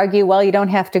 somebody could argue, well, you don't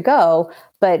have to go,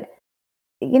 but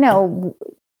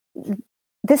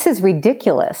this is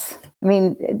ridiculous. I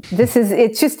mean,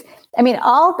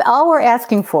 all we're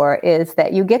asking for is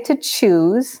that you get to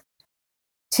choose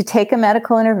to take a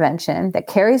medical intervention that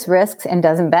carries risks and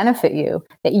doesn't benefit you,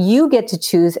 that you get to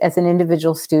choose as an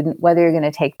individual student whether you're going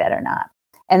to take that or not.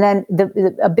 And then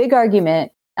a big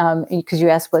argument, because you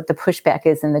asked what the pushback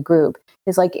is in the group,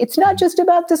 is it's not just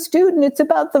about the student, it's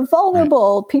about the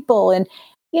vulnerable people. And,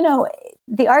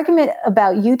 the argument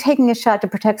about you taking a shot to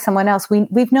protect someone else,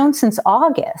 we've known since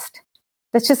August.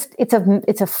 That's just, it's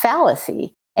a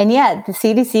fallacy. And yet the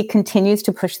CDC continues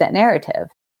to push that narrative.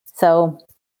 So,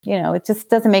 it just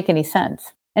doesn't make any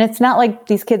sense. And it's not like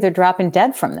these kids are dropping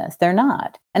dead from this. They're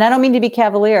not. And I don't mean to be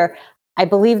cavalier. I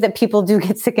believe that people do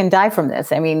get sick and die from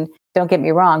this. I mean, don't get me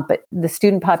wrong, but the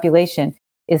student population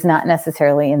is not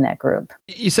necessarily in that group.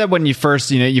 You said when you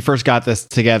first got this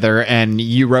together and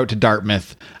you wrote to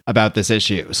Dartmouth about this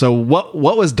issue. So what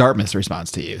was Dartmouth's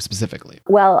response to you specifically?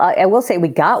 Well, I will say we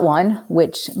got one,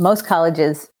 which most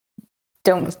colleges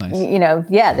don't,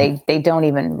 nice. They don't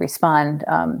even respond.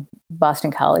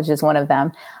 Boston College is one of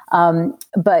them.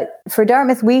 But for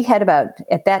Dartmouth, we had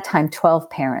at that time, 12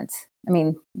 parents. I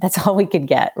mean, that's all we could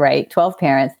get, right? 12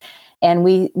 parents. And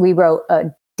we wrote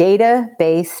a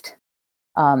data-based,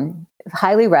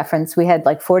 highly referenced. We had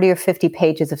 40 or 50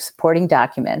 pages of supporting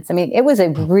documents. I mean, it was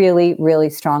a really, really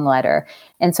strong letter.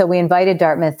 And so we invited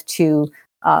Dartmouth to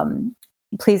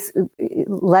please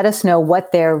let us know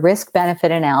what their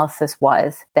risk-benefit analysis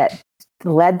was that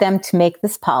led them to make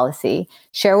this policy.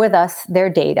 Share with us their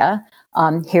data.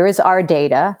 Here is our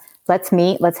data. Let's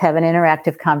meet. Let's have an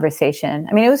interactive conversation.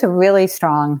 I mean, it was a really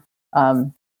strong,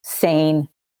 sane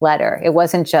letter. It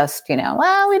wasn't just,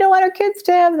 well, we don't want our kids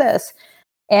to have this.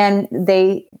 And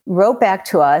they wrote back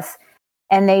to us,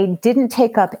 and they didn't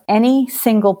take up any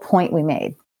single point we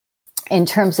made in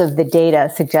terms of the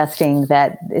data suggesting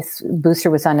that this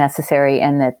booster was unnecessary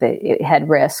and that it had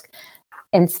risk.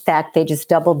 In fact, they just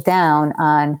doubled down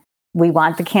on, we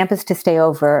want the campus to stay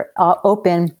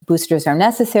open. Boosters are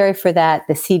necessary for that.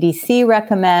 The CDC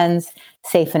recommends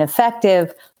safe and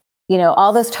effective.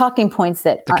 All those talking points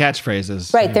that the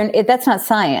catchphrases, right? Yeah. That's not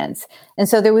science. And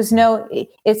so there was no.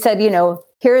 It said,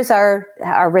 here's our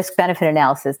risk benefit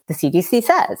analysis. The CDC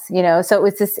says, So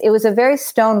it was a very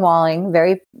stonewalling,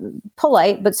 very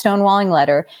polite but stonewalling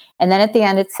letter. And then at the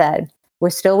end, it said, we're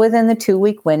still within the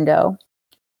 2-week window.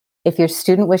 If your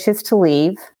student wishes to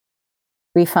leave,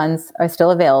 refunds are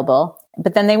still available.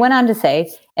 But then they went on to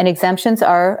say, and exemptions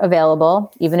are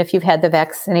available, even if you've had the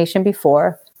vaccination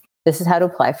before. This is how to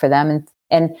apply for them.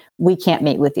 And we can't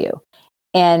meet with you.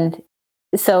 And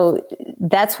so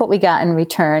that's what we got in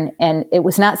return. And it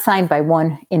was not signed by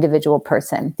one individual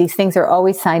person. These things are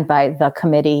always signed by the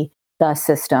committee, the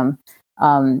system.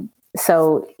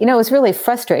 So, it was really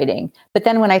frustrating. But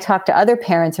then when I talked to other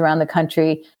parents around the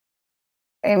country,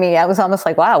 I was almost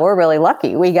like, wow, we're really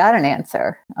lucky. We got an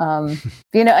answer.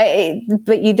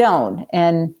 But you don't.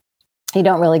 And you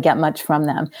don't really get much from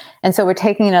them. And so we're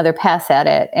taking another pass at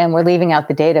it, and we're leaving out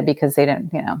the data because they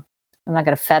didn't, I'm not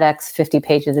going to FedEx 50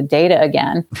 pages of data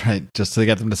again. Right. Just to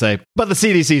get them to say, but the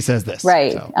CDC says this.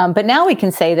 Right. So. But now we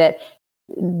can say that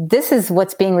this is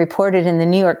what's being reported in the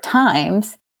New York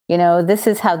Times. This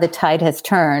is how the tide has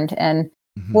turned, and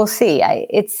we'll see.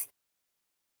 It's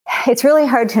really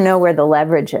hard to know where the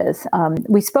leverage is.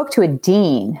 We spoke to a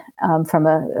dean from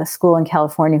a school in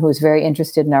California who was very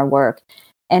interested in our work.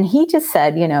 And he just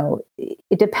said,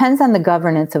 it depends on the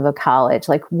governance of a college.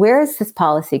 Like, where is this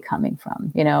policy coming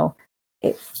from?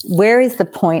 Where is the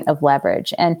point of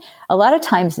leverage? And a lot of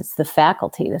times it's the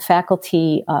faculty. The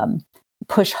faculty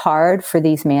push hard for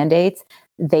these mandates.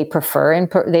 They prefer,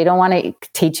 they don't want to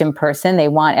teach in person. They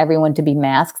want everyone to be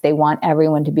masked. They want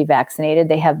everyone to be vaccinated.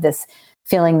 They have this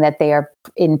feeling that they are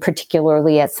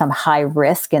particularly at some high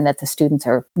risk and that the students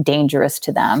are dangerous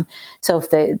to them. So if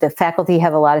the faculty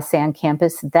have a lot of say on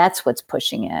campus, that's what's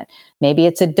pushing it. Maybe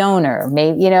it's a donor.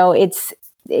 Maybe,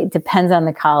 it depends on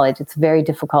the college. It's very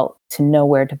difficult to know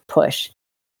where to push.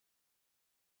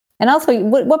 And also,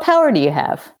 what power do you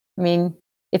have? I mean,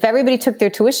 if everybody took their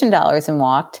tuition dollars and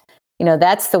walked,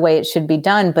 that's the way it should be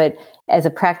done. But as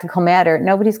a practical matter,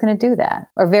 nobody's going to do that,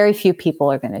 or very few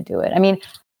people are going to do it. I mean,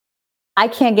 I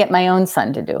can't get my own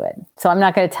son to do it. So I'm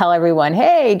not going to tell everyone,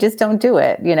 hey, just don't do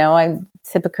it.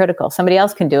 It's hypocritical. Somebody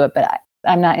else can do it, but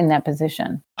I'm not in that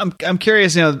position. I'm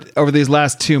curious, over these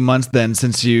last 2 months then,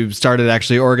 since you started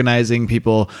actually organizing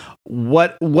people,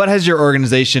 what has your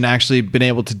organization actually been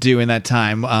able to do in that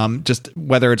time? Just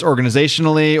whether it's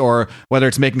organizationally or whether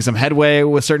it's making some headway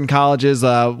with certain colleges,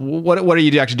 what are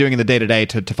you actually doing in the day-to-day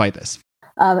to fight this?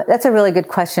 That's a really good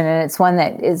question, and it's one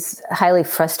that is highly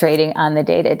frustrating on the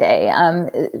day-to-day.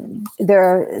 There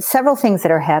are several things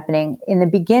that are happening. In the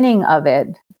beginning of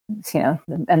it,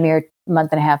 a mere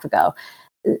month and a half ago,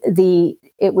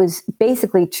 it was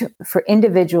basically for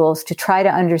individuals to try to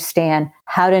understand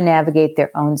how to navigate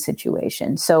their own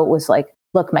situation. So it was like,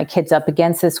 look, my kid's up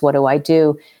against this. What do I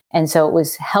do? And so it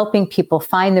was helping people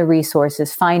find the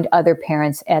resources, find other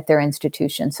parents at their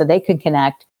institution so they could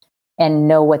connect and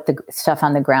know what the stuff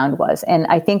on the ground was. And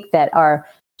I think that our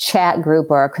chat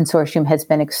group or our consortium has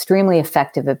been extremely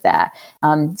effective at that.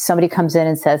 Somebody comes in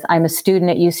and says, I'm a student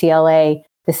at UCLA.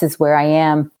 This is where I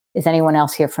am. Is anyone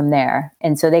else here from there?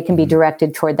 And so they can be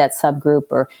directed toward that subgroup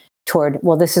or toward,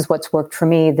 well, this is what's worked for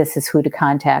me. This is who to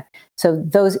contact. So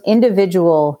those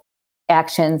individual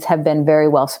actions have been very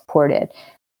well supported.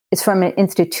 It's from an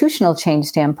institutional change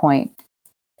standpoint.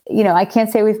 I can't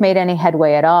say we've made any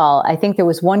headway at all. I think there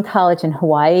was one college in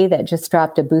Hawaii that just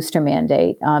dropped a booster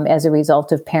mandate as a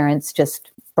result of parents just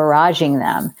barraging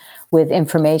them with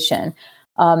information.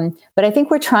 But I think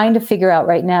we're trying to figure out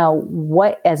right now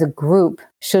what, as a group,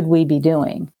 should we be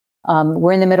doing?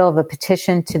 We're in the middle of a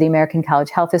petition to the American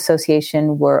College Health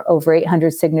Association. We're over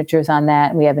 800 signatures on that,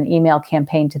 and we have an email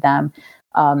campaign to them.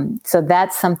 So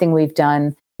that's something we've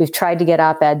done. We've tried to get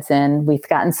op-eds in. We've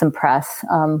gotten some press.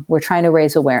 We're trying to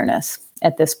raise awareness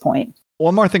at this point.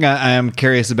 One more thing I am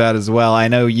curious about as well. I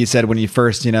know you said when you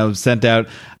first, sent out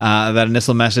that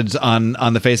initial message on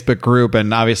the Facebook group,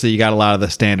 and obviously you got a lot of the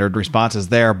standard responses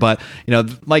there. But,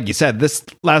 like you said, this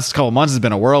last couple of months has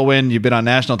been a whirlwind. You've been on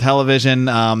national television.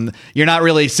 You're not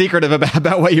really secretive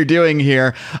about what you're doing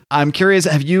here. I'm curious,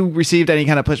 have you received any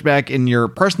kind of pushback in your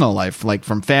personal life, like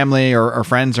from family or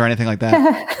friends or anything like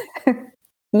that?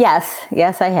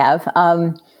 Yes, I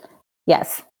have.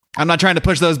 Yes. I'm not trying to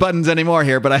push those buttons anymore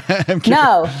here, but I'm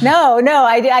curious. No.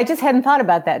 I just hadn't thought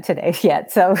about that today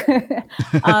yet. So,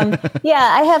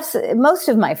 I have most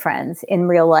of my friends in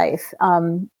real life,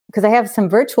 because I have some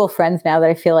virtual friends now that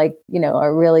I feel like,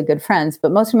 are really good friends.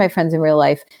 But most of my friends in real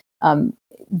life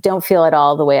don't feel at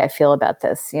all the way I feel about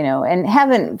this, and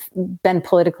haven't been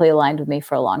politically aligned with me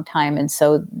for a long time. And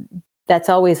so that's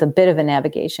always a bit of a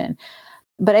navigation.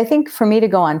 But I think for me to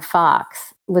go on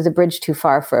Fox was a bridge too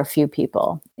far for a few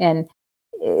people, and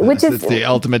which is the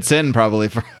ultimate sin probably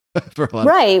for a lot.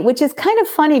 Right, which is kind of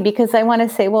funny because I want to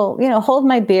say, well, hold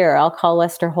my beer. I'll call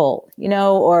Lester Holt,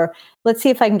 or let's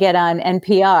see if I can get on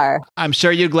NPR. I'm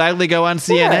sure you'd gladly go on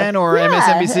CNN or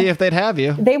MSNBC if they'd have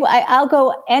you. I'll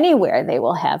go anywhere they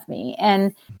will have me,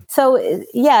 and so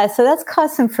that's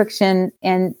caused some friction,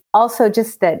 and also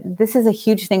just that this is a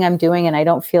huge thing I'm doing, and I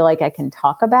don't feel like I can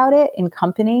talk about it in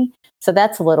company, so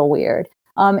that's a little weird.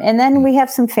 And then we have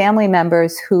some family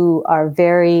members who are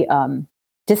very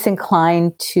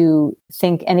disinclined to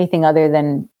think anything other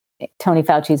than Tony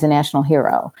Fauci's a national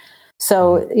hero.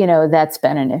 So, that's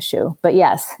been an issue. But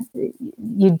yes,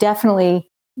 you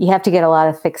have to get a lot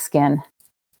of thick skin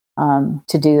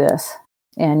to do this.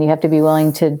 And you have to be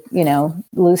willing to,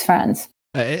 lose friends.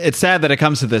 It's sad that it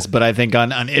comes to this, but I think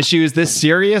on issues this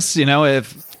serious,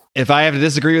 if if I have to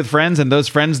disagree with friends and those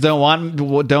friends don't want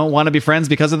to be friends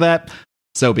because of that,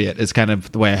 so be it. It's kind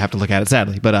of the way I have to look at it,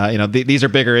 sadly. But these are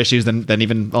bigger issues than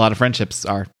even a lot of friendships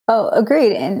are. Oh,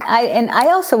 agreed. And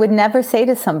I also would never say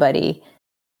to somebody,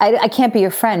 I can't be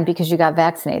your friend because you got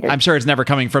vaccinated. I'm sure it's never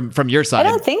coming from your side. I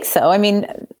don't think so. I mean,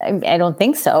 I don't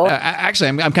think so.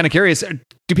 Actually, I'm kind of curious.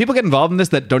 Do people get involved in this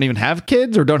that don't even have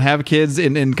kids or don't have kids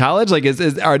in college? Like,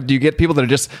 do you get people that are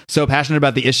just so passionate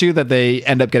about the issue that they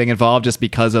end up getting involved just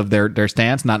because of their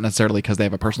stance, not necessarily because they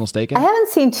have a personal stake in it? I haven't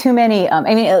seen too many.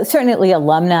 Certainly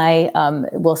alumni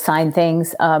will sign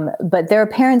things, but there are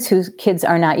parents whose kids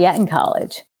are not yet in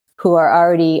college, who are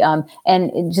already,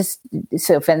 and just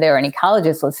so if there are any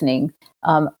colleges listening,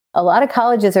 a lot of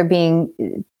colleges are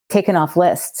being taken off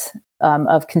lists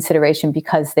of consideration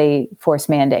because they force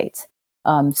mandates.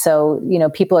 So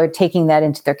people are taking that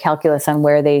into their calculus on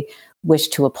where they wish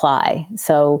to apply.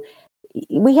 So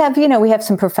we have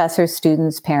some professors,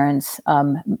 students, parents,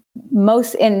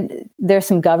 and there's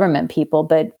some government people,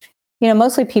 but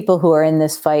mostly people who are in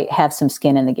this fight have some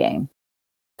skin in the game,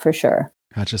 for sure.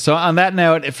 Gotcha. So on that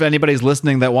note, if anybody's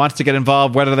listening that wants to get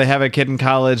involved, whether they have a kid in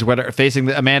college, whether facing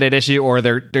a mandate issue, or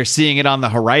they're seeing it on the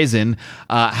horizon,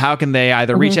 how can they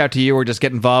either reach out to you or just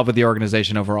get involved with the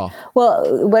organization overall?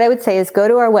 Well, what I would say is go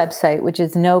to our website, which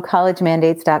is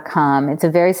nocollegemandates.com. It's a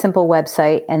very simple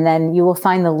website. And then you will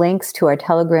find the links to our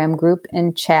Telegram group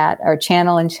and chat, our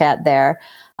channel and chat there.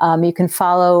 You can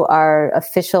follow our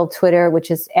official Twitter, which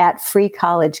is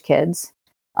 @FreeCollegeKids.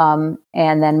 And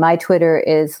then my Twitter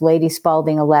is Lady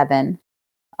Spalding 11.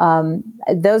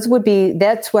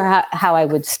 That's where how I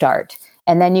would start.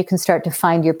 And then you can start to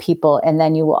find your people. And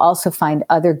then you will also find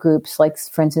other groups, like,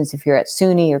 for instance, if you're at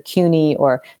SUNY or CUNY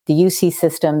or the UC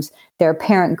systems, there are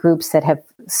parent groups that have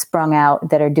sprung out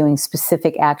that are doing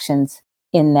specific actions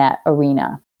in that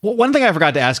arena. Well, one thing I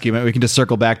forgot to ask you, we can just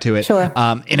circle back to it. Sure.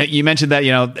 You mentioned that,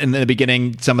 in the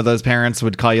beginning, some of those parents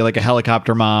would call you like a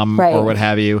helicopter mom, right, or what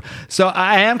have you. So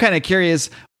I am kind of curious,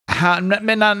 how, not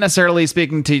necessarily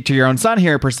speaking to your own son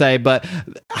here per se, but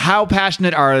how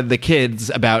passionate are the kids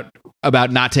about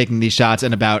not taking these shots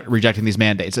and about rejecting these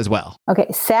mandates as well? Okay.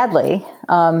 Sadly,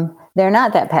 they're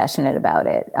not that passionate about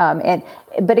it.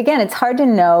 But again, it's hard to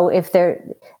know if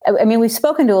we've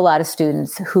spoken to a lot of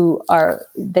students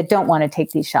that don't want to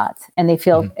take these shots, and they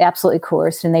feel absolutely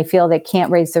coerced, and they feel they can't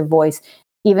raise their voice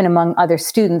even among other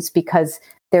students because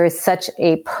there is such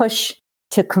a push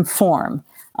to conform.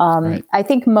 Right. I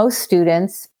think most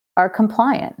students are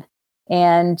compliant,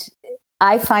 and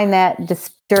I find that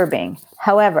disturbing.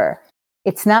 However,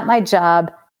 it's not my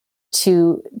job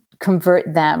to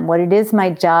convert them. What it is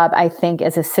my job, I think,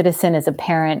 as a citizen, as a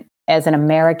parent, as an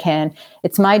American,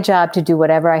 it's my job to do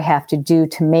whatever I have to do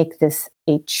to make this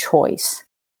a choice.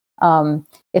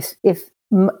 If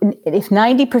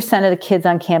 90% of the kids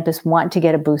on campus want to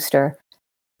get a booster,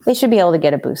 they should be able to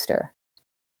get a booster.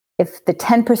 If the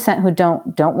 10% who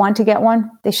don't want to get one,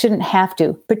 they shouldn't have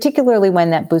to, particularly when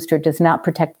that booster does not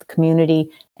protect the community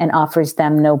and offers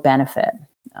them no benefit.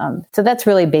 So that's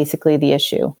really basically the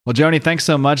issue. Well, Joni, thanks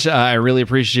so much. I really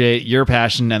appreciate your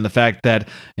passion and the fact that,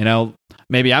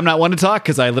 maybe I'm not one to talk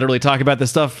because I literally talk about this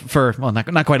stuff for, well,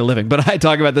 not quite a living, but I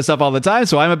talk about this stuff all the time.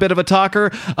 So I'm a bit of a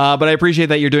talker, but I appreciate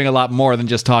that you're doing a lot more than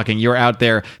just talking. You're out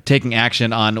there taking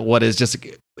action on what is just,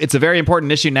 it's a very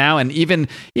important issue now. And even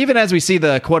as we see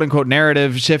the quote unquote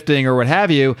narrative shifting or what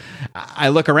have you, I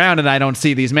look around and I don't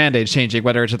see these mandates changing,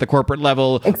 whether it's at the corporate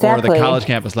level or the college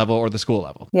campus level or the school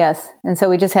level. Yes. And so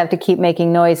we just have to keep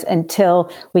making noise until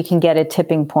we can get a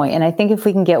tipping point. And I think if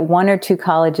we can get one or two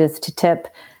colleges to tip,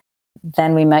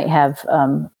 then we might have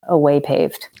a way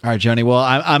paved. All right, Joni. Well,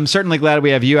 I'm certainly glad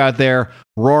we have you out there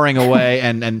roaring away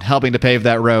and helping to pave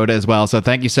that road as well. So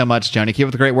thank you so much, Joni. Keep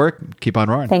up the great work. Keep on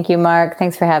roaring. Thank you, Mark.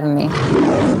 Thanks for having me.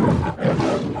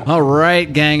 All right,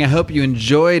 gang. I hope you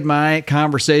enjoyed my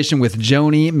conversation with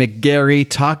Joni McGary.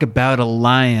 Talk about a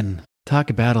lion.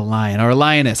 Or a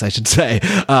lioness, I should say.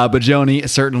 But Joni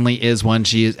certainly is one.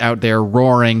 She is out there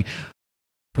roaring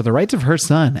for the rights of her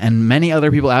son and many other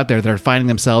people out there that are finding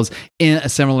themselves in a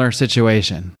similar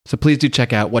situation. So please do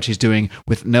check out what she's doing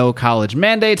with No College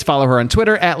Mandates. Follow her on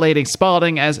Twitter @Lady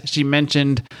Spalding, as she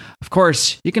mentioned. Of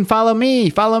course, you can follow me.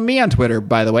 Follow me on Twitter,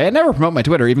 by the way. I never promote my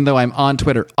Twitter, even though I'm on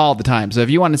Twitter all the time. So if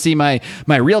you want to see my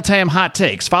real-time hot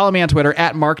takes, follow me on Twitter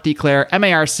 @MarkDClair,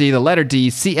 MARC, the letter D,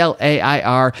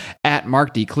 CLAIR,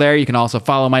 @MarkDClair. You can also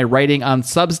follow my writing on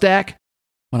Substack.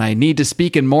 When I need to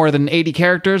speak in more than 80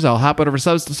 characters, I'll hop over to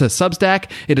Substack.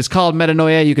 It is called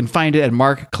Metanoia. You can find it at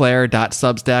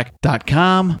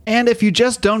markclaire.substack.com. And if you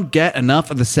just don't get enough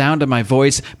of the sound of my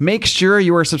voice, make sure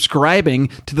you are subscribing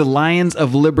to the Lions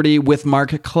of Liberty with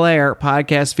Mark Claire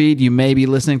podcast feed. You may be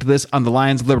listening to this on the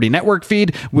Lions of Liberty Network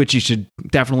feed, which you should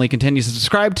definitely continue to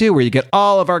subscribe to, where you get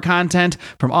all of our content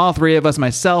from all three of us,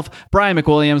 myself, Brian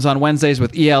McWilliams on Wednesdays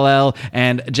with ELL,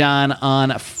 and John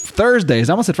on Thursdays.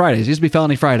 I almost said Fridays. It used to be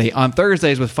Felony Friday. On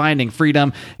Thursdays with Finding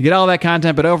Freedom. You get all that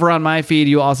content, but over on my feed,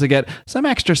 you also get some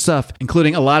extra stuff,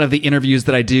 including a lot of the interviews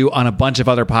that I do on a bunch of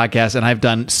other podcasts, and I've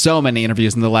done so many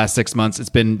interviews in the last 6 months. It's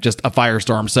been just a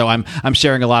firestorm, so I'm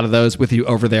sharing a lot of those with you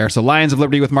over there. So Lions of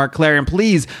Liberty with Mark Claire, and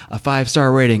please, a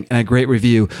 5-star rating and a great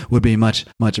review would be much,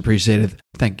 much appreciated.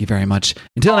 Thank you very much.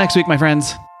 Until next week, my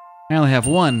friends, I only have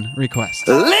one request.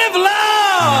 Live long!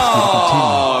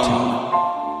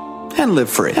 And live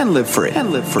free. And live free.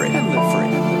 And live free. And live free.